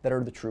arteries that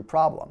are the true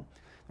problem.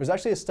 There's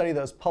actually a study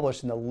that was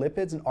published in the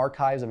Lipids and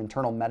Archives of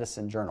Internal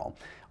Medicine journal.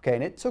 Okay,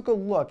 and it took a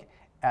look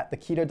at the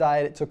keto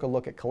diet, it took a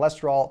look at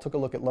cholesterol, it took a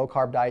look at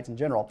low-carb diets in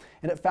general,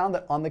 and it found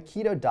that on the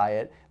keto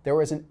diet, there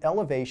was an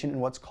elevation in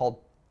what's called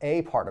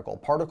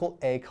particle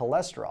A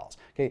cholesterols.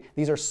 Okay,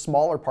 these are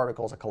smaller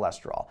particles of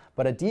cholesterol,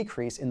 but a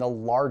decrease in the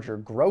larger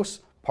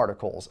gross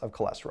particles of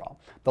cholesterol.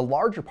 The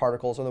larger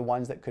particles are the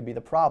ones that could be the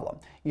problem.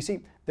 You see,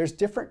 there's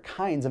different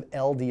kinds of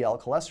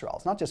LDL cholesterol.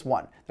 It's not just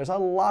one. There's a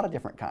lot of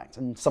different kinds,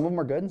 and some of them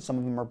are good and some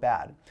of them are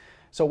bad.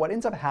 So what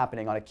ends up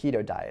happening on a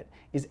keto diet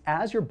is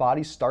as your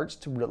body starts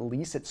to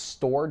release its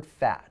stored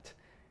fat,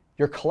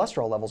 your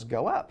cholesterol levels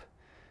go up.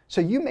 So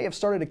you may have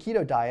started a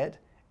keto diet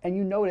and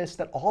you notice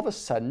that all of a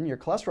sudden your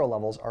cholesterol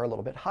levels are a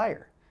little bit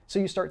higher. So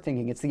you start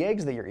thinking it's the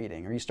eggs that you're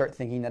eating, or you start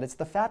thinking that it's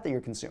the fat that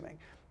you're consuming.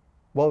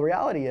 Well, the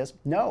reality is,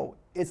 no,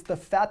 it's the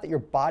fat that your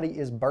body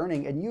is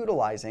burning and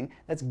utilizing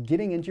that's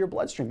getting into your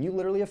bloodstream. You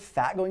literally have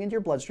fat going into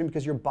your bloodstream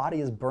because your body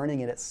is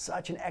burning it at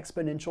such an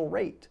exponential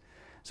rate.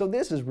 So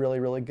this is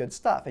really good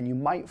stuff, and you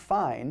might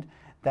find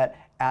that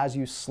as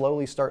you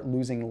slowly start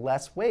losing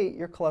less weight,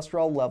 your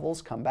cholesterol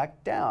levels come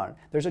back down.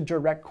 There's a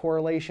direct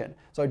correlation.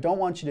 So I don't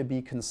want you to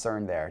be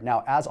concerned there.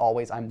 Now, as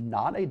always, I'm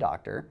not a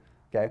doctor.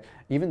 Okay?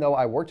 Even though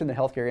I worked in the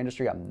healthcare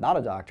industry, I'm not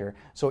a doctor.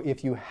 So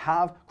if you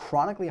have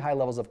chronically high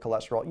levels of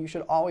cholesterol, you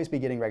should always be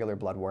getting regular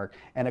blood work.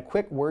 And a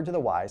quick word to the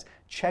wise,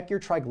 check your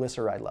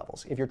triglyceride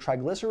levels. If your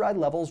triglyceride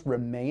levels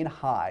remain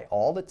high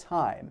all the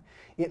time,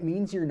 it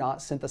means you're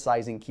not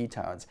synthesizing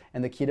ketones,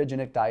 and the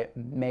ketogenic diet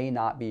may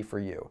not be for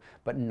you.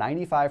 But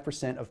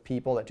 95% of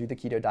people that do the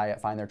keto diet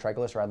find their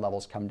triglyceride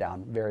levels come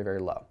down very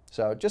low.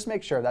 So just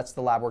make sure that's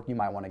the lab work you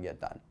might want to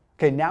get done.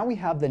 Okay, now we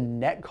have the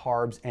net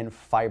carbs and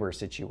fiber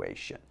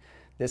situation.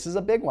 This is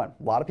a big one.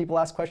 A lot of people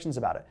ask questions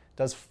about it.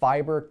 Does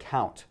fiber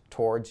count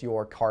towards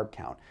your carb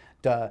count?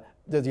 Do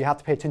you have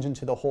to pay attention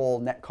to the whole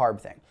net carb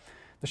thing?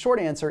 The short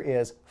answer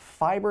is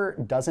fiber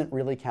doesn't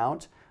really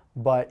count,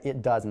 but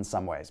it does in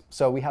some ways.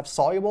 So we have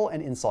soluble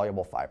and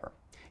insoluble fiber.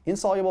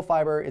 Insoluble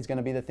fiber is going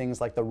to be the things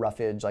like the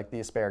roughage, like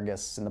the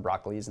asparagus and the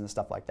broccolis and the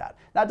stuff like that.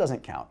 That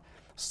doesn't count.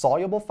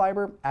 Soluble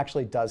fiber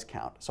actually does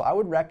count. So I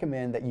would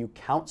recommend that you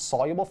count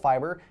soluble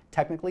fiber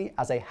technically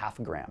as a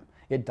 ½ gram.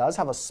 It does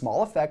have a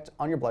small effect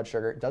on your blood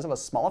sugar. It does have a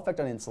small effect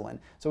on insulin.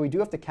 So we do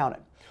have to count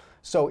it.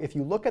 So if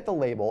you look at the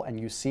label and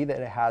you see that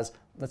it has,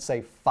 let's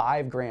say,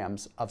 5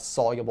 grams of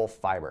soluble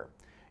fiber,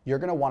 you're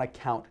going to want to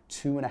count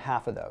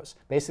 2.5 of those.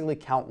 Basically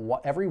count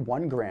every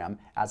 1 gram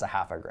as a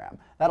 ½ gram.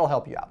 That'll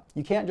help you out.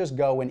 You can't just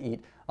go and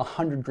eat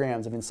 100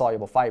 grams of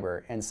insoluble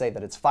fiber and say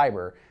that it's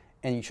fiber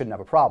and you shouldn't have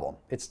a problem.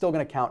 It's still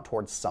going to count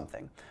towards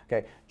something.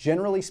 Okay.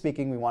 Generally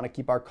speaking, we want to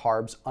keep our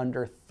carbs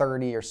under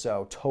 30 or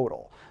so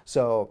total.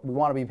 So we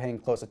want to be paying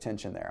close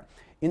attention there.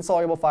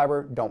 Insoluble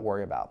fiber, don't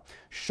worry about.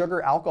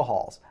 Sugar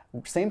alcohols,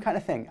 same kind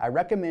of thing. I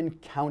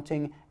recommend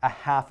counting a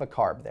 ½ a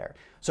carb there.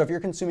 So if you're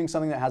consuming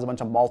something that has a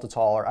bunch of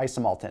maltitol or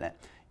isomalt in it,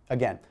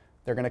 again,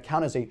 they're going to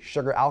count as a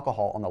sugar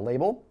alcohol on the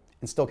label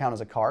and still count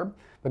as a carb,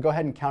 but go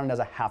ahead and count it as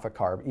a ½ a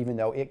carb, even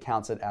though it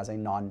counts it as a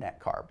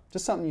non-net carb.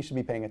 Just something you should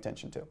be paying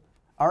attention to.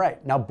 All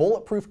right, now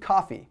bulletproof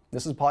coffee.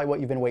 This is probably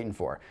what you've been waiting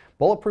for.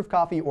 Bulletproof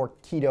coffee or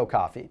keto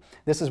coffee.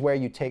 This is where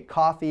you take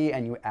coffee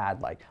and you add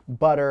like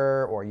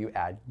butter, or you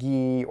add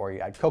ghee, or you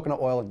add coconut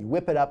oil, and you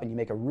whip it up and you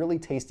make a really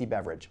tasty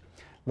beverage.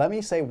 Let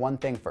me say one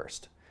thing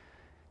first.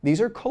 These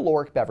are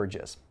caloric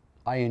beverages.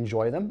 I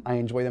enjoy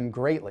them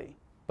greatly,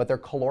 but they're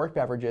caloric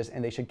beverages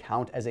and they should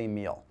count as a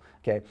meal.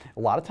 Okay, a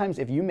lot of times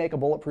if you make a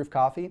bulletproof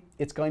coffee,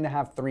 it's going to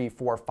have 300,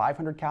 400,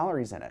 500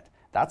 calories in it.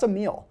 That's a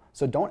meal.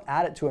 So don't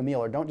add it to a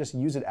meal, or don't just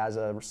use it as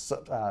a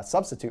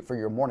substitute for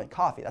your morning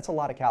coffee. That's a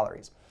lot of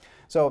calories.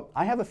 So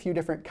I have a few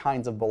different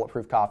kinds of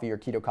bulletproof coffee or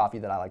keto coffee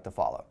that I like to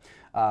follow.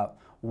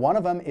 One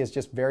of them is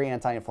just very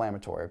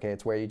anti-inflammatory. Okay,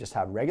 it's where you just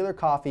have regular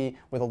coffee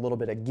with a little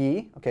bit of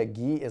ghee. Okay,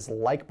 ghee is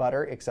like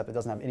butter, except it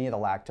doesn't have any of the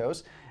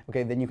lactose.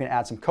 Okay, then you can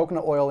add some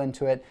coconut oil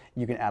into it.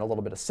 You can add a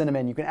little bit of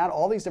cinnamon. You can add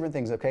all these different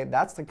things. Okay,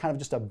 that's the kind of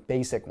just a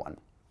basic one.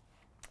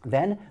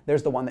 Then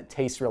there's the one that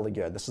tastes really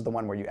good. This is the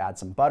one where you add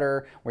some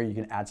butter, where you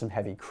can add some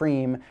heavy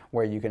cream,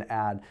 where you can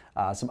add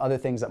some other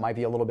things that might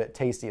be a little bit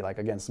tasty, like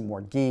again, some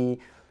more ghee,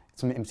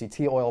 some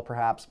MCT oil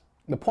perhaps.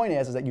 The point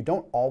is that you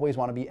don't always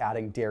want to be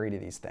adding dairy to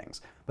these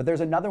things. But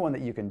there's another one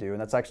that you can do, and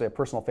that's actually a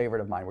personal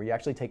favorite of mine, where you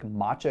actually take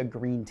matcha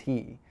green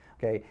tea,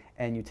 okay?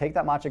 And you take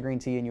that matcha green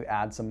tea and you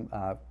add some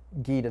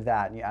ghee to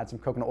that, and you add some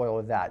coconut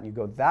oil to that, and you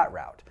go that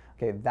route.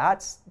 Okay,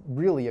 that's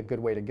really a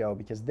good way to go,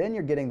 because then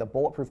you're getting the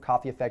bulletproof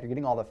coffee effect, you're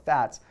getting all the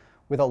fats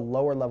with a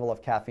lower level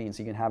of caffeine,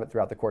 so you can have it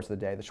throughout the course of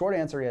the day. The short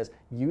answer is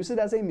use it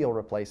as a meal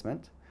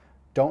replacement.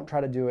 Don't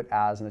try to do it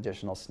as an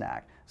additional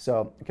snack.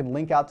 So I can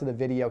link out to the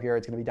video here.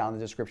 It's going to be down in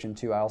the description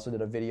too. I also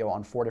did a video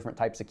on 4 different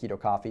types of keto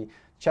coffee.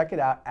 Check it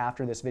out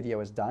after this video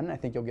is done. I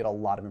think you'll get a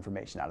lot of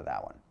information out of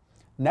that one.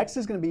 Next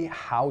is going to be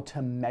how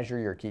to measure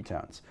your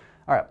ketones.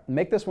 All right,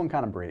 make this one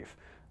kind of brief.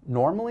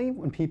 Normally,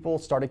 when people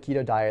start a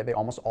keto diet, they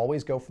almost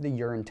always go for the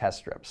urine test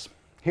strips.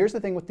 Here's the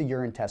thing with the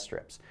urine test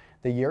strips.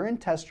 The urine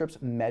test strips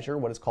measure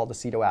what is called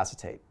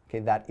acetoacetate. Okay,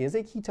 that is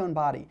a ketone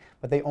body,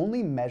 but they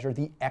only measure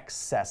the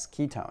excess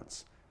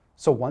ketones.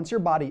 So once your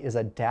body is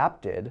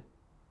adapted,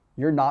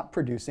 you're not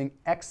producing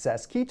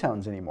excess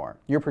ketones anymore.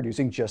 You're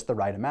producing just the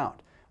right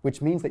amount,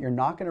 which means that you're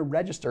not going to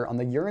register on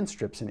the urine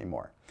strips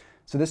anymore.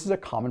 So this is a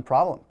common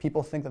problem.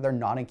 People think that they're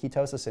not in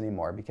ketosis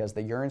anymore because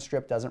the urine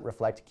strip doesn't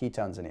reflect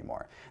ketones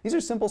anymore. These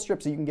are simple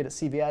strips that you can get at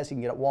CVS, you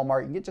can get at Walmart,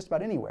 you can get just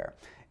about anywhere.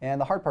 And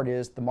the hard part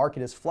is the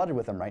market is flooded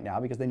with them right now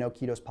because they know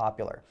keto's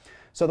popular.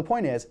 So the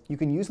point is, you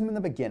can use them in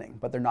the beginning,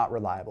 but they're not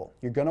reliable.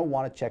 You're going to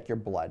want to check your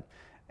blood.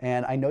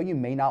 And I know you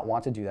may not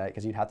want to do that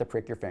because you'd have to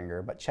prick your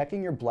finger, but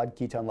checking your blood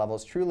ketone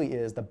levels truly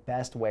is the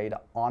best way to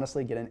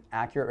honestly get an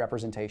accurate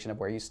representation of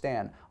where you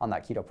stand on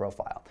that keto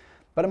profile.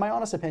 But in my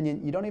honest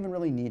opinion, you don't even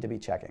really need to be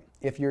checking.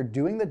 If you're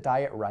doing the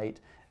diet right,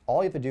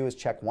 all you have to do is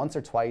check once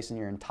or twice in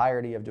your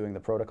entirety of doing the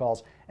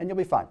protocols, and you'll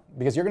be fine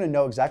because you're going to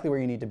know exactly where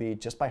you need to be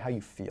just by how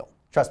you feel.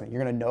 Trust me,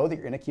 you're going to know that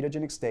you're in a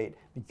ketogenic state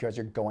because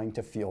you're going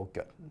to feel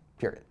good,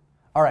 period.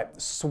 All right,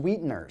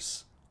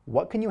 sweeteners.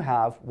 What can you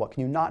have? What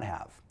can you not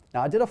have?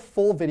 Now, I did a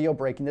full video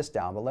breaking this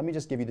down, but let me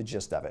just give you the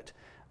gist of it.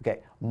 Okay,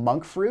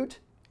 monk fruit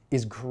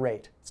is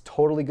great. It's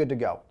totally good to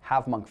go.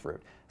 Have monk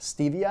fruit.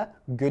 Stevia,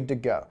 good to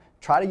go.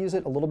 Try to use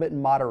it a little bit in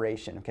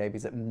moderation, okay,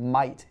 because it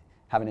might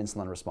have an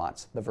insulin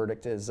response. The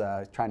verdict is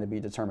trying to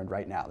be determined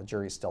right now. The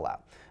jury's still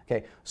out.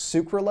 Okay,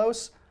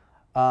 sucralose,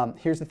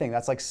 here's the thing,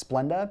 that's like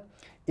Splenda.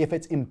 If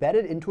it's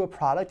embedded into a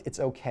product, it's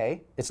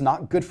okay. It's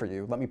not good for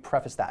you. Let me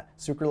preface that.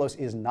 Sucralose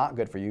is not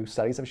good for you.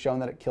 Studies have shown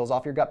that it kills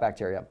off your gut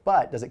bacteria,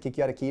 but does it kick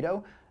you out of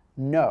keto?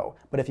 No,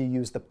 but if you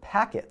use the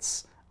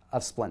packets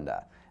of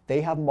Splenda,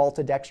 they have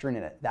maltodextrin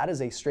in it. That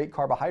is a straight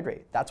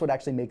carbohydrate. That's what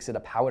actually makes it a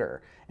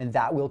powder, and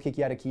that will kick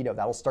you out of keto.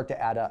 That'll start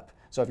to add up.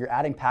 So if you're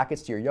adding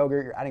packets to your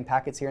yogurt, you're adding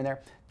packets here and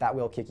there, that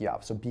will kick you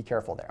out. So be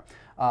careful there.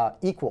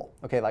 Equal,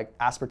 okay, like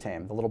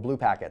aspartame, the little blue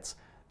packets.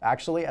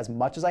 Actually, as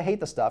much as I hate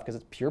the stuff because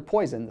it's pure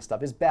poison, the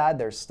stuff is bad.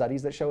 There's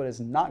studies that show it is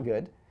not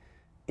good.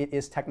 It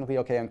is technically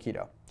okay on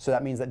keto. So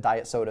that means that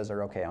diet sodas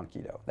are okay on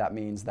keto. That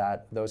means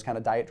that those kind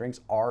of diet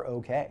drinks are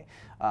okay.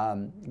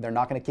 They're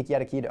not going to kick you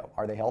out of keto.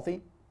 Are they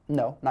healthy?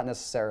 No, not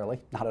necessarily,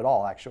 not at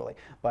all actually,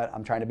 but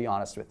I'm trying to be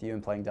honest with you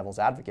and playing devil's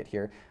advocate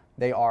here.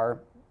 They are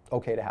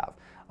okay to have.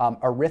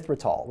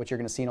 Erythritol, which you're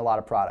going to see in a lot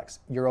of products,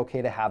 you're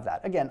okay to have that.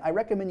 Again, I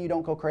recommend you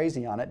don't go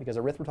crazy on it because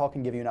erythritol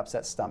can give you an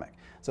upset stomach.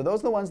 So those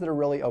are the ones that are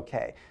really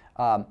okay.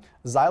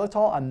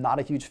 Xylitol, I'm not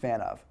a huge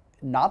fan of.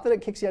 Not that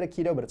it kicks you out of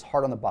keto, but it's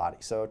hard on the body.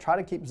 So try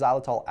to keep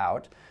xylitol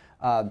out.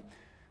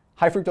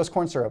 High fructose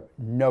corn syrup,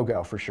 no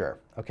go for sure,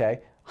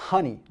 okay?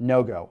 Honey,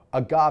 no go.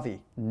 Agave,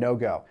 no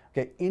go.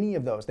 Okay, any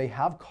of those, they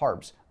have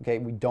carbs. Okay,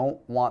 we don't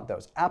want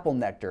those. Apple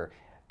nectar,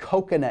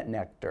 coconut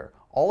nectar,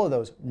 all of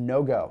those,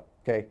 no go.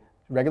 Okay,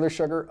 regular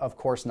sugar, of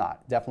course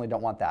not. Definitely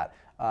don't want that.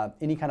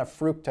 Any kind of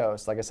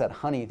fructose, like I said,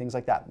 honey, things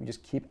like that, you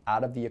just keep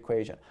out of the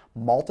equation.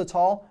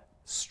 Maltitol,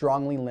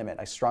 strongly limit.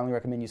 I strongly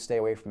recommend you stay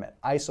away from it.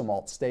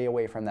 Isomalt, stay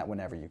away from that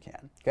whenever you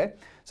can. Okay,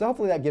 so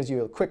hopefully that gives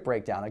you a quick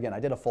breakdown. Again, I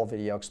did a full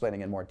video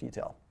explaining in more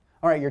detail.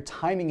 All right, your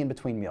timing in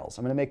between meals.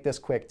 I'm going to make this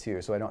quick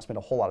too, so I don't spend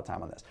a whole lot of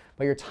time on this.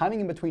 But your timing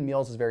in between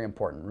meals is very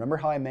important. Remember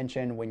how I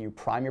mentioned when you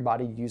prime your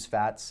body to use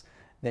fats,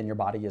 then your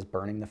body is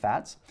burning the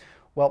fats?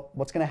 Well,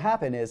 what's going to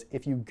happen is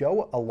if you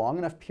go a long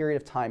enough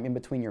period of time in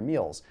between your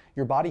meals,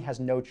 your body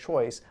has no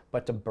choice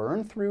but to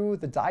burn through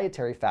the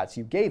dietary fats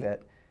you gave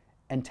it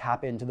and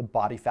tap into the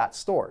body fat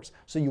stores.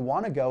 So you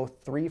want to go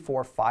 3,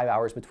 4, 5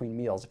 hours between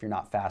meals if you're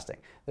not fasting.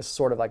 This is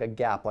sort of like a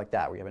gap like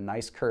that where you have a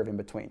nice curve in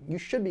between. You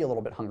should be a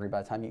little bit hungry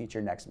by the time you eat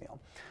your next meal.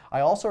 I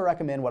also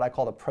recommend what I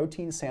call the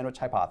protein sandwich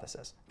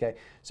hypothesis. Okay,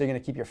 so you're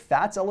going to keep your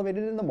fats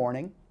elevated in the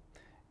morning,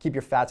 keep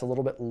your fats a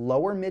little bit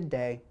lower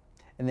midday,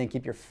 and then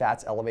keep your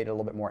fats elevated a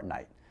little bit more at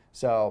night.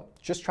 So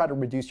just try to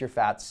reduce your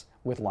fats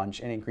with lunch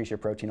and increase your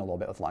protein a little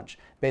bit with lunch.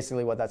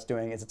 Basically what that's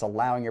doing is it's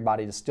allowing your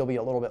body to still be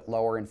a little bit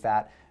lower in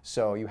fat.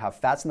 So you have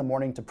fats in the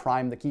morning to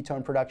prime the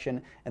ketone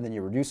production, and then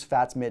you reduce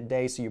fats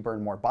midday so you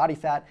burn more body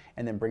fat,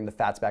 and then bring the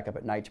fats back up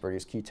at night to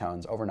produce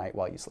ketones overnight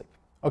while you sleep.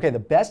 Okay, the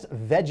best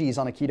veggies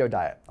on a keto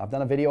diet. I've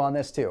done a video on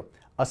this too.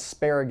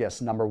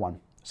 Asparagus, number 1.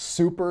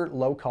 Super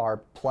low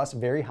carb plus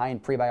very high in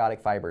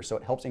prebiotic fiber, so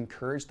it helps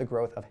encourage the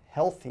growth of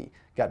healthy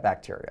gut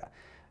bacteria.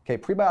 Okay,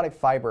 prebiotic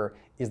fiber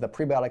is the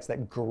prebiotics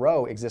that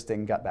grow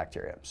existing gut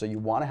bacteria. So you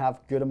want to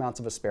have good amounts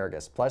of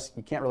asparagus. Plus,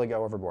 you can't really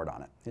go overboard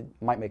on it. It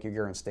might make your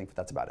urine stink, but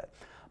that's about it.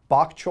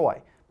 Bok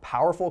choy,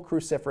 powerful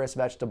cruciferous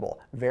vegetable,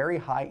 very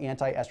high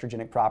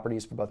anti-estrogenic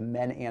properties for both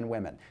men and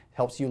women.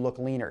 Helps you look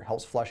leaner,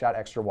 helps flush out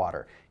extra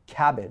water.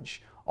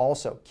 Cabbage,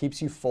 Also,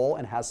 keeps you full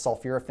and has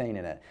sulforaphane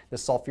in it. The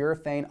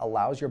sulforaphane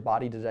allows your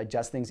body to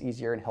digest things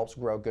easier and helps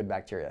grow good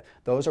bacteria.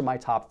 Those are my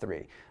top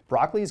 3.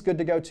 Broccoli is good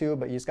to go too,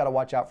 but you just got to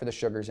watch out for the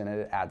sugars in it.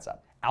 It adds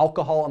up.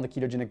 Alcohol on the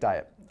ketogenic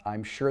diet.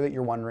 I'm sure that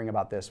you're wondering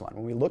about this one.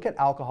 When we look at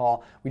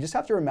alcohol, we just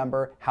have to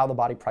remember how the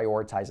body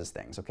prioritizes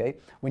things, okay?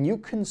 When you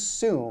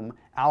consume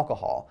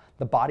alcohol,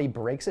 the body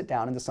breaks it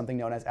down into something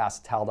known as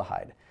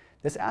acetaldehyde.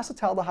 This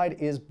acetaldehyde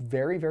is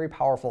very, very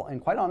powerful, and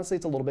quite honestly,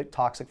 it's a little bit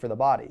toxic for the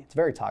body. It's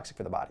very toxic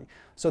for the body.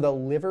 So the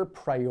liver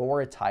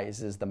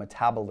prioritizes the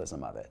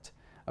metabolism of it.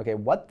 Okay,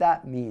 what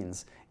that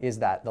means is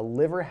that the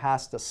liver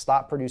has to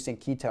stop producing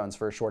ketones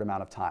for a short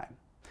amount of time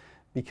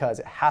because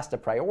it has to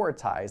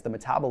prioritize the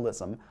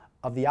metabolism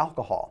of the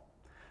alcohol.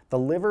 The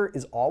liver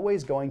is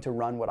always going to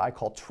run what I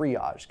call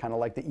triage, kind of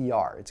like the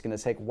ER. It's going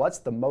to take what's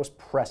the most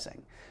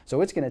pressing.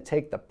 So it's going to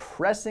take the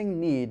pressing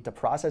need to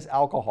process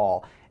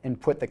alcohol and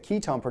put the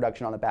ketone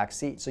production on the back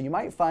seat. So you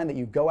might find that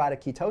you go out of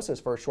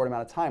ketosis for a short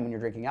amount of time when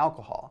you're drinking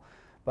alcohol.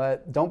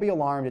 But don't be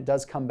alarmed, it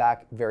does come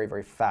back very,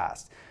 very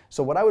fast.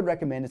 So what I would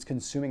recommend is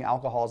consuming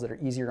alcohols that are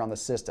easier on the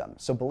system.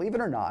 So believe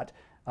it or not,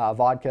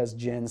 vodkas,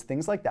 gins,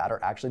 things like that are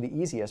actually the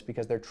easiest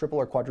because they're triple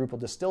or quadruple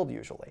distilled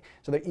usually.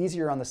 So they're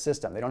easier on the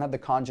system. They don't have the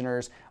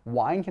congeners.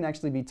 Wine can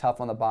actually be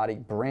tough on the body.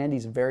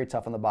 Brandy's very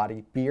tough on the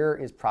body. Beer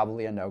is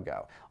probably a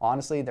no-go.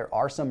 Honestly, there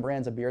are some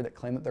brands of beer that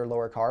claim that they're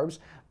lower carbs,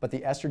 but the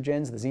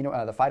estrogens,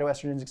 the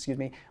phytoestrogens, excuse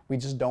me, we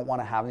just don't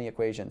want to have in the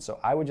equation. So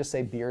I would just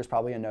say beer is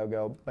probably a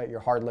no-go, but your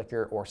hard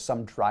liquor or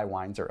some dry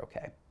wines are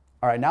okay.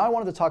 All right, now I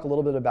wanted to talk a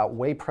little bit about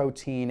whey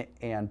protein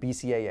and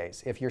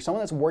BCAAs. If you're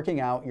someone that's working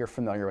out, you're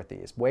familiar with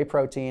these. Whey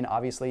protein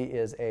obviously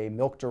is a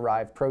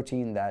milk-derived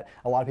protein that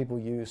a lot of people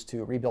use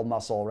to rebuild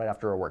muscle right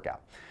after a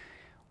workout.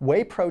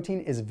 Whey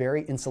protein is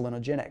very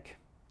insulinogenic.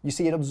 You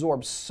see, it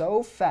absorbs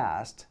so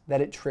fast that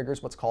it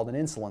triggers what's called an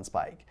insulin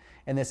spike.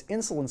 And this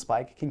insulin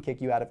spike can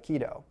kick you out of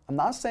keto. I'm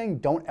not saying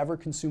don't ever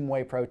consume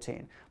whey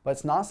protein, but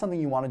it's not something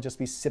you want to just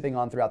be sipping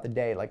on throughout the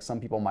day like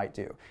some people might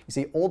do. You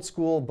see, old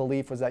school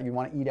belief was that you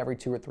want to eat every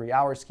 2 or 3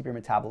 hours to keep your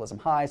metabolism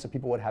high, so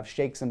people would have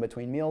shakes in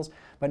between meals.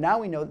 But now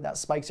we know that that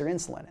spikes your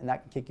insulin, and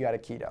that can kick you out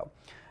of keto.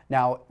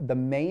 Now, the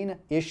main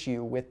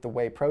issue with the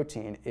whey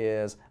protein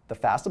is the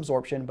fast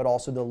absorption, but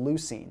also the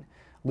leucine.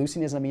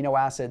 Leucine is an amino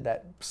acid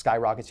that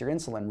skyrockets your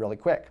insulin really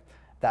quick.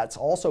 That's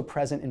also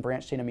present in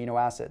branched chain amino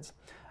acids.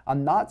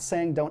 I'm not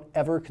saying don't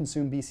ever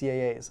consume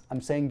BCAAs.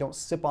 I'm saying don't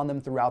sip on them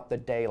throughout the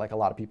day like a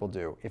lot of people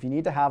do. If you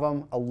need to have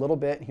them a little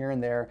bit here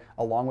and there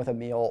along with a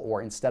meal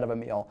or instead of a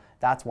meal,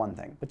 that's one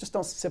thing. But just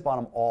don't sip on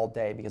them all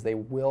day because they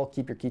will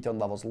keep your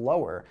ketone levels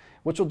lower,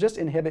 which will just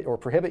inhibit or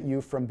prohibit you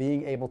from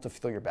being able to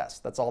feel your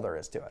best. That's all there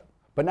is to it.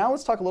 But now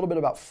let's talk a little bit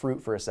about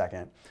fruit for a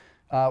second.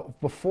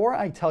 Before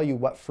I tell you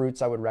what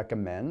fruits I would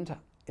recommend,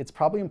 it's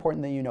probably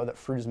important that you know that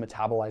fruit is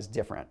metabolized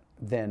different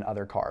than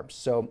other carbs.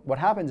 So what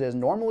happens is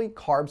normally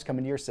carbs come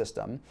into your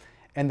system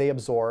and they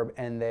absorb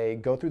and they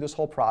go through this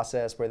whole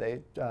process where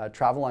they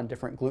travel on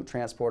different GLUT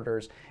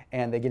transporters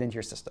and they get into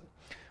your system.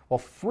 Well,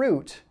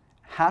 fruit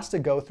has to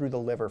go through the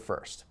liver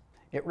first.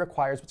 It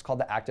requires what's called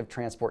the active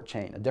transport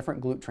chain, a different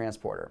GLUT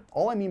transporter.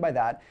 All I mean by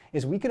that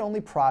is we can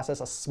only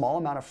process a small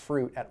amount of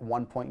fruit at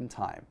one point in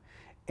time.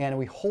 And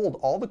we hold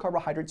all the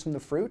carbohydrates from the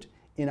fruit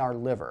in our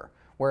liver,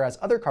 whereas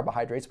other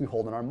carbohydrates we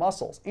hold in our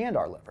muscles and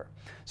our liver.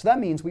 So that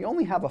means we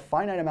only have a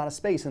finite amount of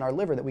space in our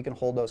liver that we can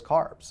hold those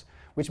carbs,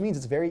 which means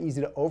it's very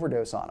easy to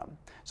overdose on them.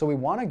 So we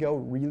want to go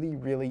really,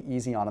 really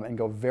easy on them and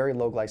go very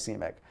low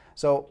glycemic.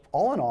 So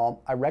all in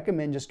all, I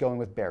recommend just going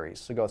with berries.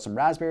 So go with some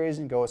raspberries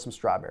and go with some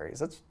strawberries.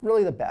 That's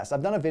really the best.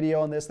 I've done a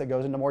video on this that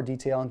goes into more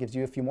detail and gives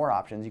you a few more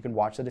options. You can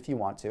watch it if you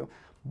want to.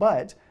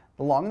 But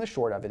the long and the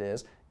short of it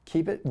is,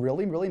 keep it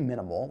really, really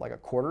minimal, like a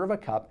quarter of a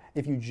cup,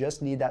 if you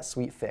just need that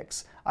sweet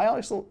fix. I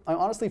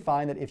honestly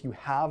find that if you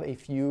have a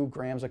few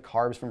grams of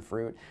carbs from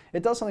fruit,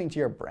 it does something to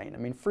your brain. I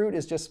mean, fruit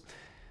is just,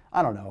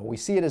 I don't know, we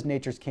see it as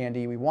nature's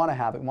candy. We want to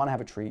have it, we want to have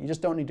a treat. You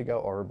just don't need to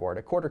go overboard.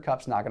 A quarter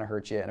cup's not going to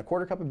hurt you, and a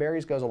quarter cup of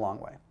berries goes a long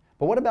way.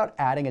 But what about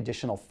adding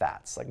additional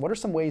fats? Like, what are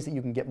some ways that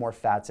you can get more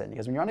fats in?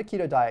 Because when you're on a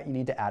keto diet, you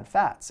need to add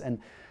fats. And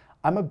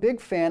I'm a big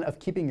fan of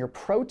keeping your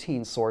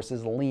protein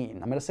sources lean.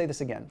 I'm going to say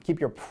this again. Keep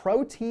your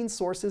protein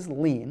sources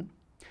lean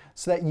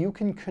so that you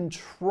can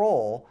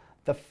control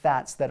the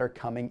fats that are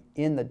coming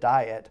in the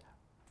diet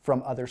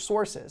from other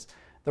sources.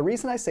 The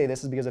reason I say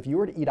this is because if you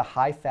were to eat a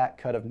high-fat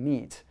cut of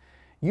meat,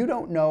 you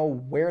don't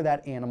know where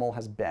that animal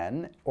has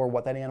been or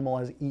what that animal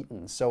has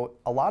eaten. So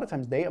a lot of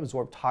times they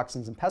absorb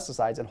toxins and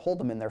pesticides and hold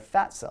them in their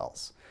fat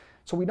cells.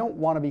 So we don't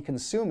want to be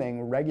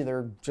consuming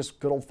regular, just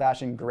good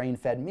old-fashioned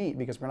grain-fed meat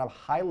because we're going to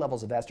have high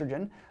levels of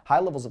estrogen, high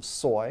levels of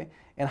soy,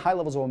 and high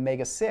levels of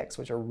omega-6,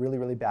 which are really,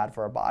 really bad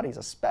for our bodies,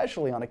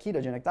 especially on a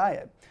ketogenic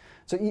diet.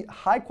 So eat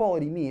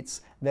high-quality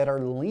meats that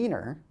are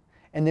leaner,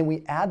 and then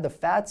we add the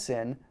fats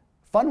in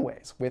fun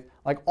ways with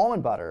like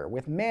almond butter,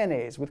 with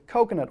mayonnaise, with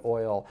coconut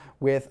oil,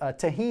 with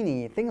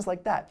tahini, things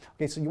like that.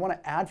 Okay, so you want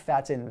to add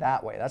fats in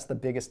that way. That's the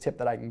biggest tip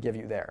that I can give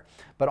you there.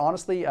 But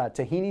honestly,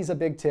 tahini is a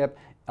big tip.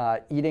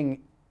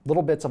 Eating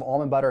Little bits of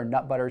almond butter and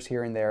nut butters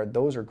here and there,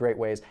 those are great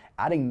ways.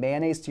 Adding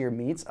mayonnaise to your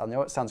meats, I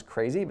know it sounds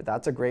crazy, but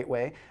that's a great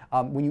way.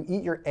 When you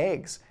eat your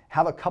eggs,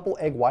 have a couple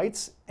egg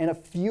whites and a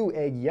few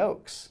egg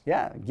yolks.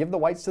 Yeah, give the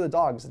whites to the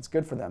dogs. It's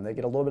good for them. They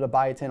get a little bit of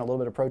biotin, a little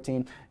bit of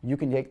protein. You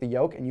can take the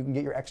yolk and you can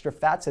get your extra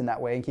fats in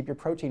that way and keep your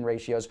protein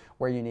ratios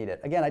where you need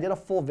it. Again, I did a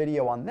full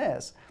video on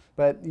this,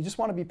 but you just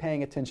want to be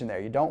paying attention there.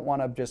 You don't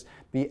want to just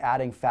be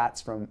adding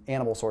fats from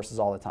animal sources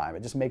all the time.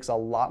 It just makes a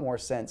lot more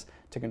sense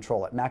to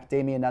control it.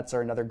 Macadamia nuts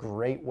are another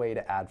great way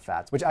to add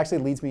fats, which actually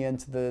leads me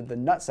into the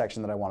nut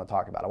section that I want to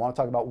talk about. I want to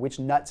talk about which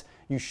nuts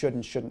you should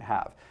and shouldn't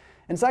have.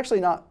 And it's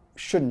actually not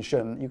should and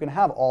shouldn't. You can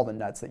have all the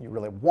nuts that you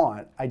really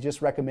want. I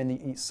just recommend you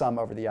eat some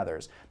over the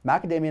others.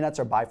 Macadamia nuts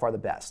are by far the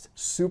best.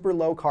 Super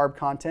low carb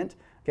content,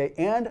 okay,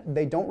 and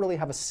they don't really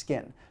have a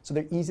skin, so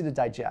they're easy to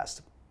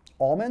digest.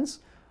 Almonds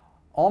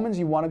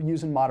you want to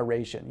use in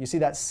moderation. You see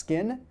that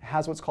skin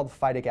has what's called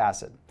phytic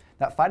acid.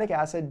 That phytic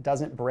acid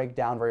doesn't break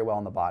down very well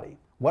in the body.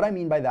 What I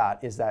mean by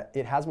that is that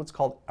it has what's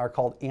called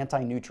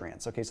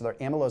anti-nutrients. Okay, so they're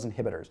amylose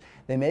inhibitors.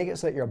 They make it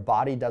so that your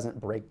body doesn't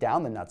break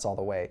down the nuts all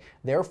the way,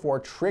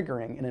 therefore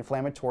triggering an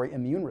inflammatory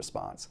immune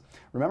response.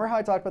 Remember how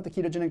I talked about the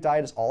ketogenic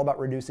diet is all about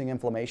reducing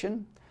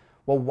inflammation?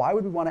 Well, why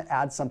would we want to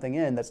add something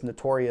in that's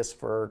notorious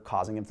for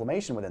causing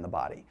inflammation within the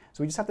body?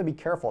 So we just have to be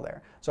careful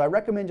there. So I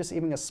recommend just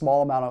eating a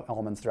small amount of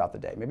almonds throughout the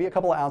day, maybe a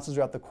couple of ounces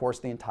throughout the course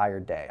of the entire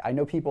day. I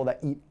know people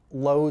that eat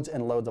loads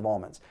and loads of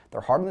almonds. They're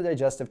hard on the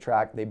digestive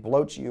tract, they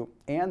bloat you,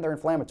 and they're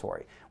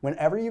inflammatory.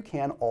 Whenever you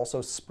can,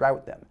 also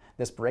sprout them.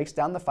 This breaks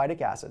down the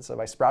phytic acid. So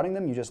by sprouting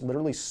them, you just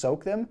literally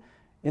soak them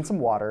in some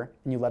water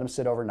and you let them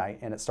sit overnight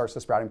and it starts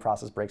the sprouting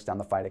process, breaks down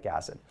the phytic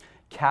acid.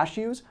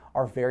 Cashews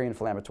are very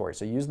inflammatory,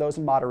 so use those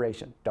in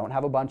moderation. Don't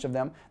have a bunch of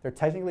them. They're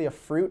technically a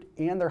fruit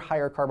and they're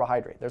higher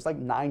carbohydrate. There's like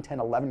 9, 10,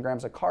 11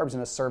 grams of carbs in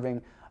a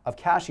serving of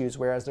cashews,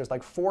 whereas there's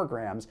like 4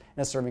 grams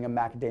in a serving of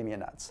macadamia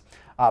nuts.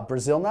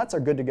 Brazil nuts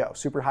are good to go,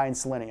 super high in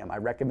selenium. I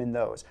recommend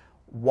those.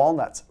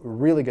 Walnuts,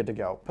 really good to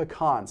go.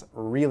 Pecans,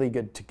 really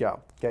good to go.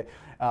 Okay.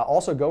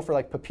 Also go for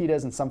like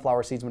pepitas and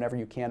sunflower seeds whenever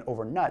you can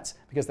over nuts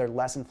because they're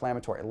less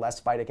inflammatory, less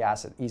phytic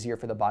acid, easier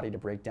for the body to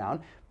break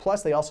down.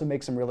 Plus they also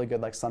make some really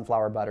good like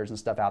sunflower butters and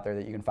stuff out there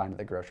that you can find at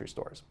the grocery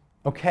stores.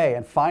 Okay,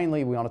 and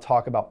finally we want to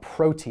talk about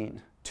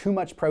protein. Too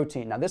much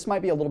protein. Now this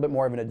might be a little bit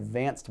more of an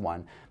advanced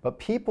one, but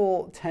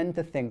people tend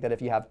to think that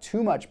if you have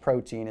too much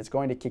protein, it's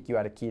going to kick you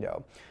out of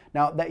keto.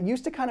 Now that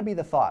used to kind of be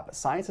the thought, but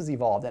science has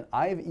evolved and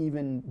I've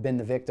even been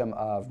the victim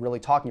of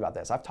really talking about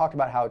this. I've talked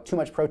about how too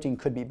much protein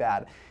could be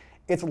bad.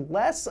 It's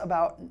less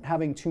about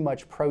having too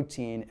much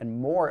protein and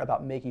more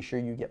about making sure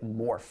you get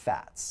more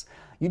fats.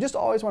 You just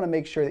always want to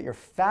make sure that your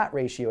fat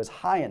ratio is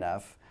high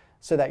enough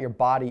so that your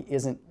body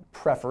isn't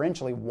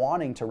preferentially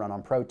wanting to run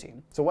on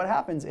protein. So what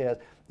happens is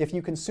if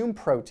you consume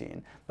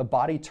protein, the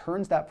body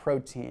turns that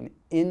protein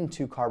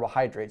into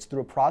carbohydrates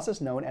through a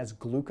process known as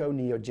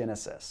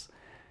gluconeogenesis.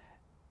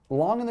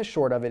 Long and the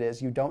short of it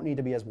is you don't need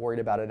to be as worried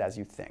about it as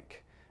you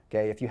think.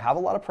 Okay, if you have a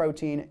lot of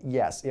protein,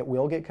 yes, it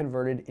will get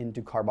converted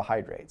into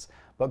carbohydrates.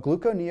 But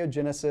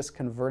gluconeogenesis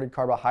converted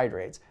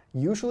carbohydrates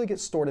usually get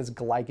stored as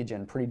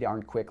glycogen pretty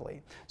darn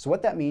quickly. So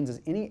what that means is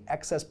any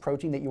excess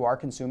protein that you are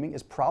consuming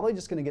is probably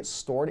just going to get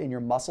stored in your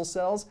muscle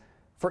cells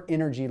for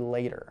energy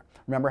later.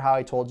 Remember how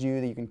I told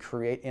you that you can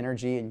create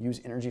energy and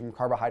use energy from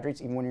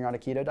carbohydrates even when you're on a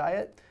keto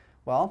diet?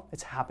 Well,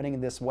 it's happening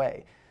this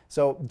way.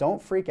 So don't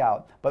freak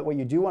out, but what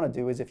you do want to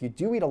do is if you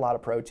do eat a lot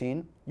of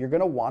protein, you're going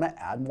to want to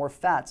add more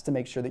fats to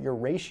make sure that your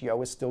ratio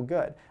is still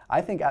good.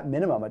 I think at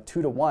minimum a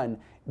 2 to 1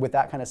 with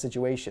that kind of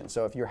situation.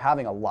 So if you're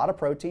having a lot of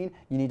protein,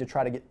 you need to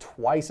try to get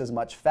twice as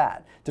much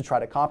fat to try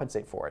to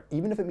compensate for it,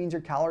 even if it means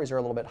your calories are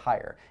a little bit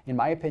higher. In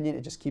my opinion,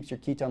 it just keeps your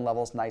ketone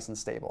levels nice and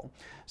stable.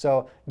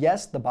 So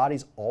yes, the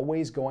body's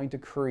always going to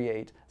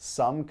create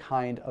some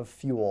kind of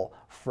fuel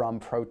from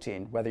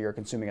protein, whether you're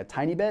consuming a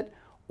tiny bit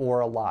or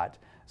a lot.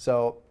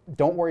 So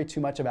don't worry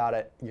too much about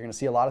it. You're going to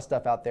see a lot of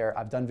stuff out there.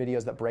 I've done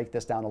videos that break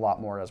this down a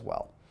lot more as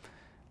well.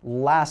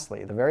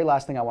 Lastly, the very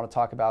last thing I want to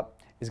talk about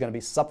is going to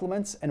be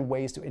supplements and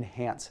ways to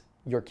enhance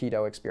your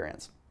keto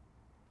experience.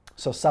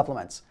 So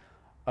supplements,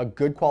 a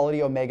good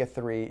quality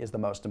omega-3 is the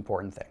most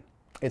important thing.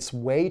 It's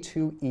way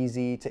too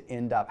easy to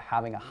end up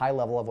having a high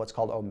level of what's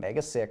called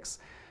omega-6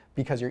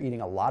 because you're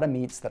eating a lot of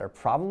meats that are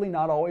probably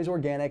not always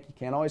organic. You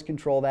can't always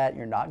control that.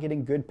 You're not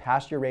getting good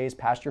pasture-raised,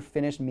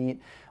 pasture-finished meat.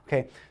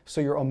 Okay,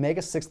 so your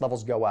omega-6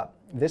 levels go up.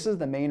 This is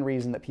the main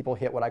reason that people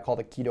hit what I call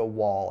the keto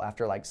wall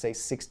after like say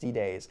 60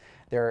 days.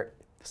 Their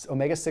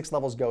omega-6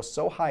 levels go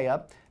so high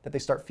up that they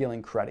start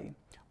feeling cruddy.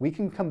 We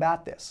can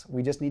combat this.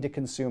 We just need to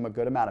consume a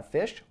good amount of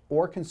fish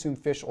or consume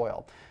fish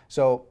oil.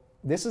 So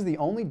this is the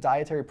only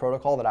dietary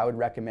protocol that I would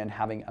recommend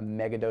having a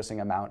mega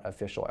dosing amount of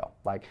fish oil,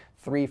 like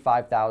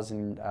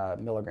 5,000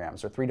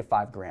 milligrams or 3 to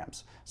 5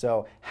 grams.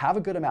 So have a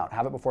good amount,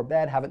 have it before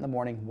bed, have it in the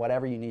morning,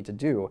 whatever you need to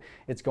do.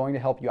 It's going to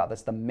help you out.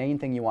 That's the main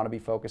thing you want to be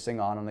focusing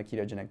on the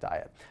ketogenic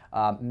diet.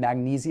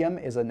 Magnesium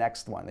is the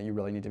next one that you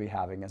really need to be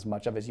having as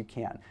much of as you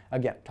can.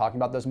 Again, talking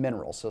about those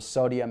minerals, so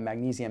sodium,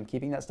 magnesium,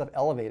 keeping that stuff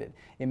elevated.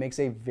 It makes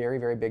a very,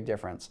 very big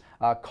difference.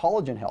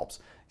 Collagen helps.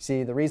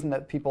 See, the reason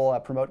that people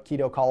promote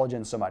keto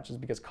collagen so much is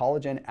because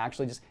collagen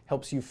actually just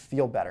helps you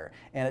feel better,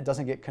 and it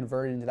doesn't get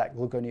converted into that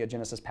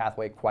gluconeogenesis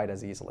pathway quite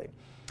as easily.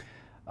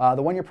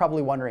 The one you're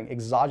probably wondering,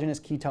 exogenous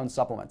ketone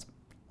supplements.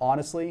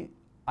 Honestly,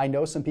 I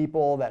know some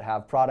people that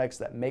have products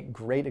that make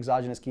great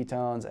exogenous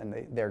ketones,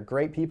 and they're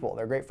great people,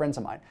 they're great friends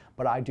of mine,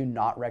 but I do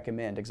not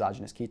recommend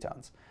exogenous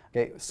ketones.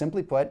 Okay,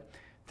 simply put,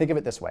 think of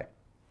it this way.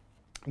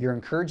 You're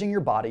encouraging your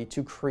body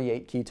to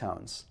create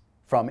ketones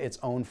from its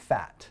own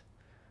fat.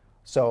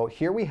 So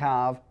here we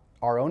have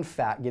our own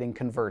fat getting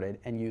converted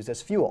and used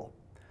as fuel.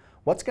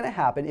 What's going to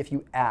happen if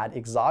you add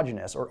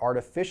exogenous or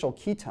artificial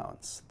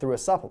ketones through a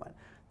supplement?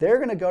 They're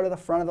going to go to the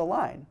front of the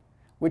line,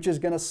 which is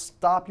going to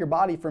stop your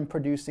body from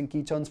producing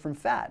ketones from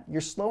fat. You're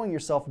slowing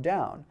yourself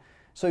down.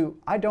 So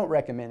I don't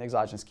recommend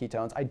exogenous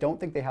ketones. I don't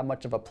think they have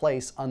much of a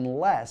place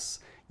unless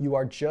you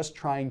are just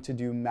trying to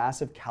do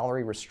massive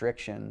calorie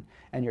restriction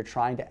and you're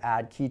trying to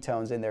add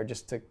ketones in there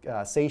just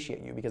to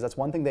satiate you, because that's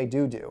one thing they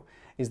do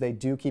is they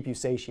do keep you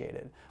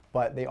satiated,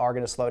 but they are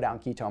going to slow down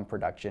ketone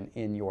production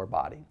in your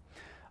body.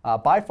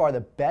 By far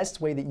the best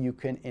way that you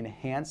can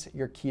enhance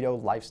your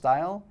keto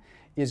lifestyle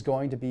is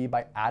going to be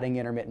by adding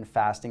intermittent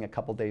fasting a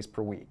couple days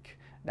per week.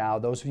 Now,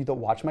 those of you that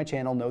watch my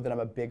channel know that I'm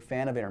a big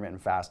fan of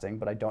intermittent fasting,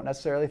 but I don't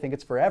necessarily think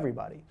it's for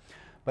everybody.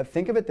 But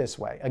think of it this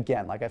way.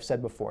 Again, like I've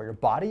said before, your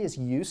body is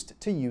used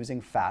to using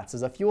fats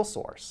as a fuel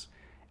source.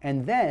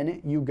 And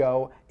then you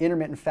go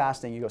intermittent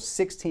fasting, you go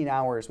 16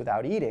 hours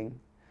without eating,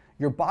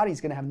 your body's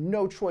going to have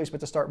no choice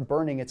but to start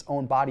burning its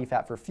own body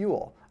fat for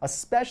fuel,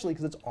 especially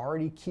because it's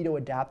already keto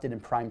adapted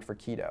and primed for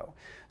keto.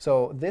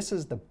 So this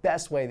is the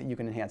best way that you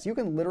can enhance. You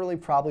can literally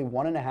probably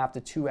 1.5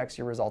 to 2x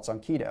your results on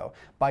keto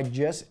by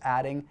just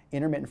adding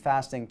intermittent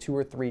fasting 2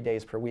 or 3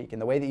 days per week.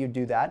 And the way that you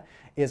do that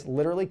is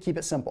literally keep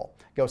it simple.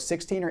 Go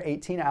 16 or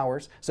 18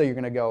 hours. So you're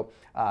going to go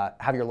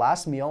have your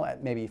last meal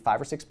at maybe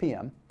 5 or 6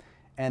 p.m.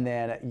 And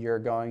then you're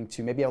going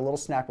to maybe have a little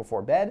snack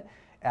before bed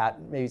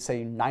at maybe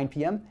say 9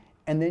 p.m.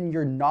 And then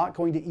you're not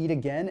going to eat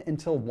again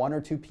until 1 or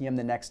 2 p.m.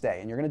 the next day.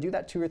 And you're going to do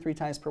that 2 or 3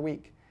 times per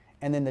week.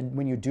 And then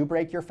when you do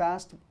break your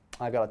fast,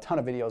 I've got a ton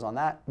of videos on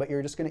that, but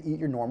you're just going to eat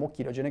your normal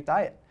ketogenic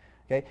diet.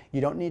 Okay?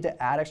 You don't need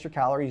to add extra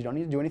calories. You don't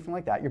need to do anything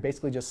like that. You're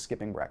basically just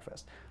skipping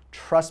breakfast.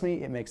 Trust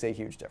me, it makes a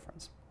huge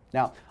difference.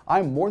 Now,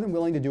 I'm more than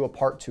willing to do a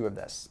part 2 of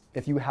this.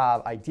 If you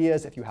have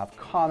ideas, if you have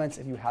comments,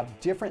 if you have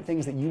different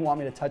things that you want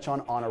me to touch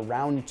on a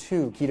round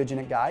 2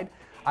 ketogenic guide,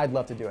 I'd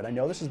love to do it. I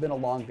know this has been a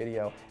long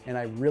video, and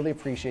I really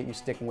appreciate you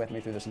sticking with me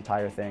through this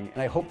entire thing.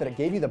 And I hope that it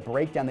gave you the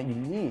breakdown that you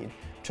need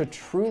to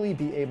truly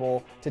be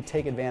able to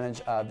take advantage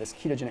of this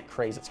ketogenic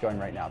craze that's going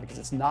right now, because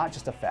it's not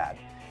just a fad.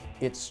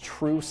 It's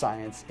true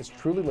science, it's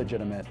truly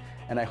legitimate,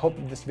 and I hope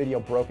that this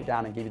video broke it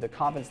down and gave you the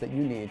confidence that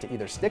you need to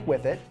either stick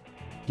with it,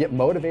 get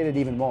motivated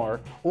even more,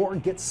 or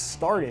get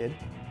started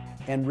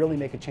and really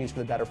make a change for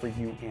the better for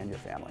you and your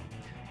family.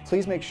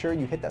 Please make sure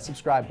you hit that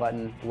subscribe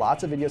button.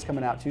 Lots of videos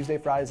coming out Tuesday,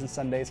 Fridays, and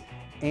Sundays,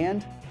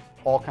 and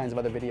all kinds of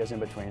other videos in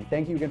between.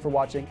 Thank you again for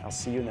watching. I'll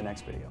see you in the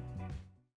next video.